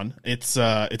conversation on. It's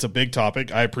a big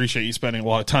topic. I appreciate you spending a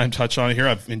lot of time touching on it here.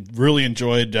 I've really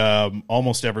enjoyed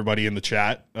almost everybody in the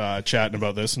chat chatting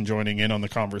about this and joining in on the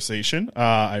conversation.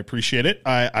 I appreciate it.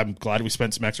 I'm glad we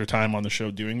spent some extra time on the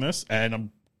show doing this, and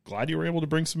I'm glad you were able to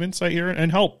bring some insight here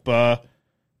and help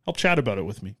chat about it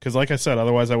with me. Because like I said,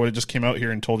 otherwise I would have just came out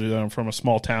here and told you that I'm from a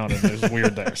small town and it's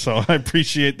weird there. So I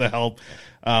appreciate the help,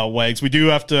 Wags. We do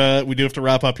have to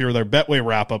wrap up here with our Betway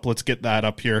wrap up. Let's get that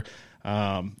up here.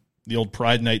 The old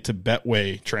Pride Night to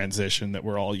Betway transition that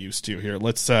we're all used to here.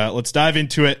 Let's dive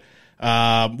into it.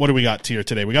 What do we got here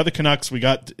today? We got the Canucks. We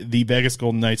got the Vegas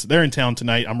Golden Knights. They're in town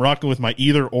tonight. I'm rocking with my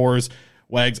either ors.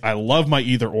 Wags, I love my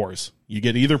either ors. You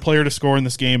get either player to score in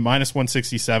this game, minus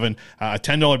 167. A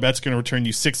 $10 bet's going to return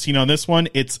you 16 on this one.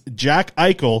 It's Jack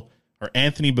Eichel or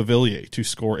Anthony Beauvillier to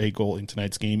score a goal in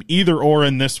tonight's game. Either or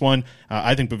in this one.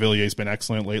 I think Beauvillier's been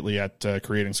excellent lately at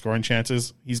creating scoring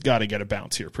chances. He's got to get a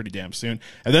bounce here pretty damn soon.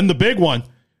 And then the big one.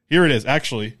 Here it is.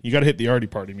 Actually, you got to hit the arty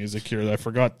party music here. I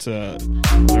forgot. There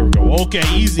we go. Okay,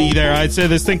 easy there. I'd say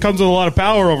this thing comes with a lot of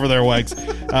power over there, Wags.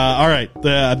 All right.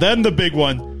 Then the big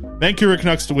one. Vancouver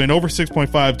Canucks to win over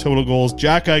 6.5 total goals.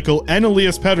 Jack Eichel and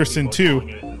Elias Pettersson too.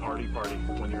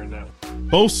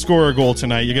 Both score a goal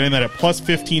tonight. You're getting that at plus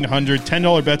 1,500.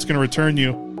 $10 bet's going to return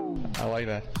you. I like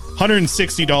that.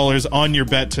 $160 on your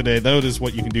bet today. That is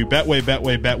what you can do. Betway,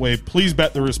 Betway, Betway. Please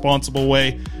bet the responsible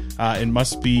way. It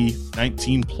must be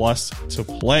 19 plus to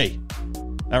play.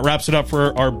 That wraps it up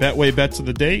for our Betway bets of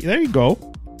the day. There you go.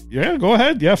 Yeah, go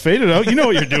ahead. Yeah, fade it out. You know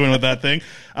what you're doing with that thing.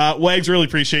 Wags, really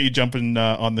appreciate you jumping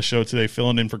on the show today,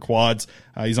 filling in for Quads.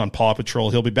 He's on Paw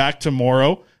Patrol. He'll be back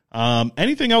tomorrow.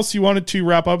 Anything else you wanted to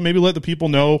wrap up? Maybe let the people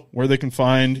know where they can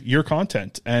find your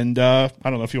content. And I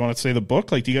don't know if you want to say the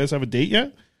book. Like, do you guys have a date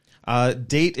yet?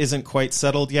 Date isn't quite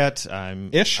settled yet.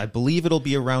 I believe it'll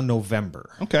be around November.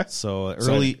 Okay. So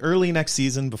early next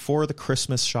season, before the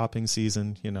Christmas shopping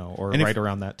season, or right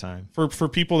around that time. For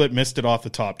people that missed it off the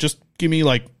top, just give me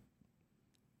like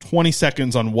 20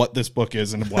 seconds on what this book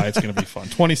is and why it's going to be fun.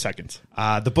 20 seconds.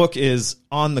 The book is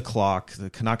On the Clock, the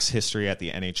Canucks history at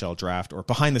the NHL draft, or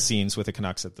behind the scenes with the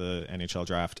Canucks at the NHL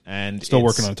draft. And still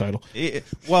working on a title.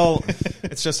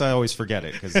 It's just I always forget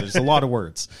it because there's a lot of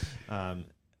words.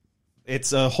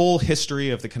 It's a whole history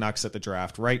of the Canucks at the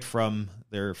draft, right from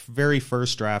their very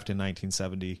first draft in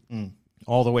 1970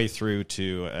 all the way through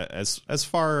to as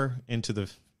far into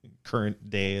the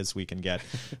current day as we can get.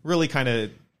 Really kind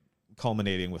of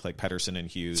culminating with like Pettersson and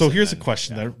Hughes. So here's a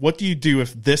question then. What do you do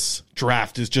if this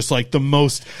draft is just like the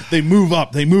most, they move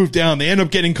up, they move down, they end up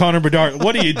getting Connor Bedard?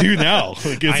 What do you do now?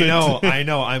 Like, I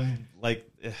know. I'm like,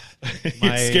 you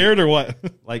scared or what?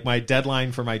 Like my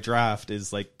deadline for my draft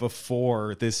is like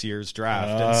before this year's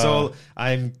draft. And so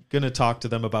I'm going to talk to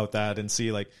them about that and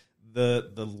see like the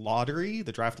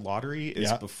draft lottery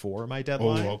is before my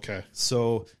deadline. Oh, okay.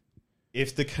 So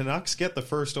if the Canucks get the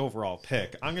first overall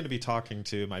pick, I'm going to be talking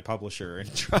to my publisher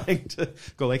and trying to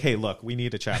go like, hey, look, we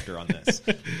need a chapter on this.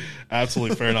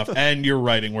 Absolutely fair enough. And you're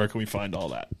writing. Where can we find all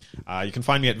that? You can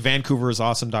find me at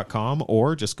vancouverisawesome.com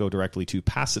or just go directly to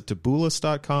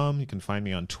passittobulis.com. You can find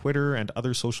me on Twitter and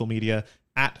other social media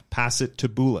at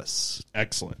passittobulis.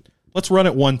 Excellent. Let's run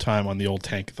it one time on the old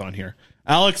tankathon here.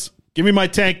 Alex, give me my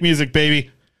tank music,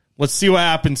 baby. Let's see what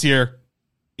happens here.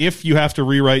 If you have to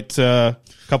rewrite a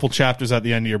couple chapters at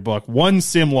the end of your book, one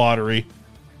sim lottery.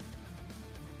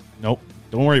 Nope.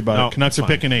 Don't worry about it. Canucks are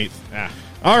picking 8th. Yeah.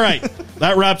 All right.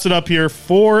 That wraps it up here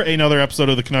for another episode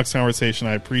of the Canucks Conversation.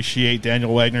 I appreciate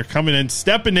Daniel Wagner coming in,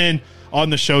 stepping in on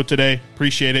the show today.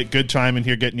 Appreciate it. Good time in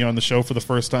here getting you on the show for the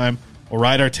first time. We'll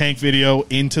ride our tank video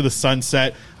into the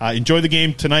sunset. Enjoy the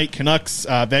game tonight. Canucks,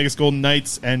 Vegas Golden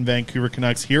Knights, and Vancouver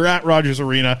Canucks here at Rogers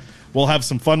Arena. We'll have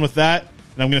some fun with that.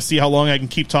 And I'm going to see how long I can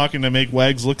keep talking to make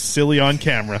Wags look silly on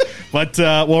camera. But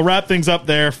we'll wrap things up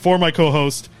there for my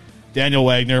co-host, Daniel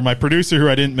Wagner, my producer, who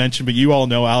I didn't mention, but you all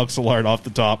know, Alex Allard off the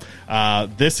top.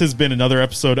 This has been another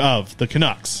episode of the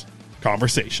Canucks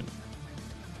Conversation.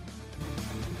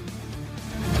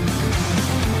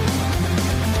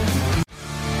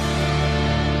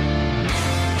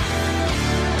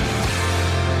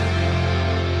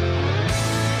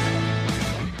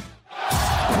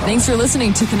 Thanks for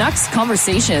listening to Canucks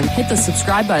Conversation. Hit the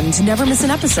subscribe button to never miss an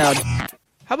episode.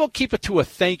 How about keep it to a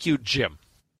thank you, Jim?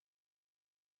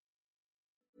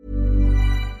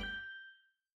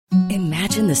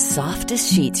 Imagine the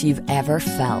softest sheets you've ever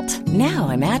felt. Now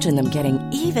imagine them getting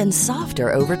even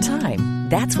softer over time.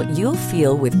 That's what you'll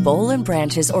feel with Boll &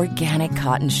 Branch's organic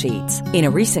cotton sheets. In a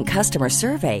recent customer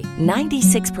survey,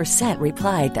 96%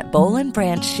 replied that Boll &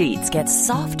 Branch sheets get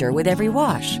softer with every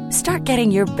wash. Start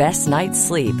getting your best night's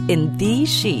sleep in these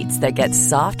sheets that get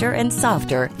softer and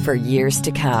softer for years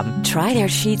to come. Try their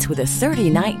sheets with a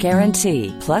 30-night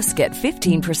guarantee. Plus, get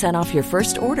 15% off your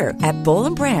first order at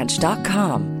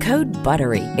bollandbranch.com. Code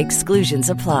BUTTERY. Exclusions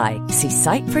apply. See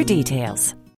site for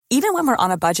details. Even when we're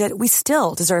on a budget, we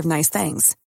still deserve nice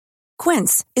things.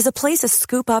 Quince is a place to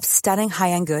scoop up stunning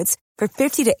high-end goods for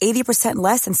 50 to 80%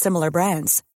 less than similar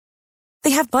brands. They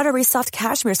have buttery soft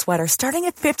cashmere sweaters starting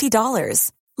at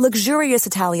 $50, luxurious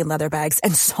Italian leather bags,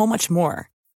 and so much more.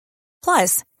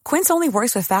 Plus, Quince only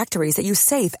works with factories that use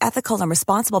safe, ethical, and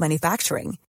responsible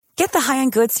manufacturing. Get the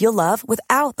high-end goods you'll love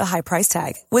without the high price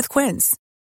tag with Quince.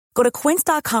 Go to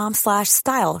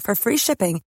quince.com/style for free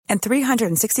shipping and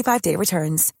 365-day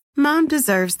returns. Mom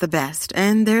deserves the best,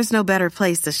 and there's no better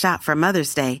place to shop for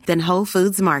Mother's Day than Whole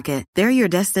Foods Market. They're your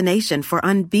destination for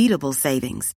unbeatable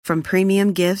savings, from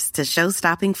premium gifts to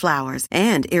show-stopping flowers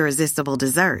and irresistible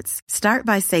desserts. Start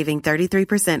by saving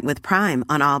 33% with Prime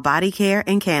on all body care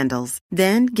and candles.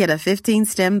 Then get a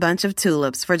 15-stem bunch of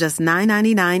tulips for just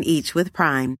 $9.99 each with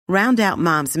Prime. Round out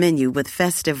Mom's menu with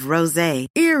festive rosé,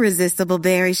 irresistible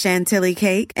berry chantilly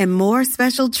cake, and more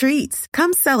special treats.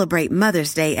 Come celebrate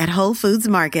Mother's Day at Whole Foods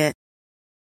Market.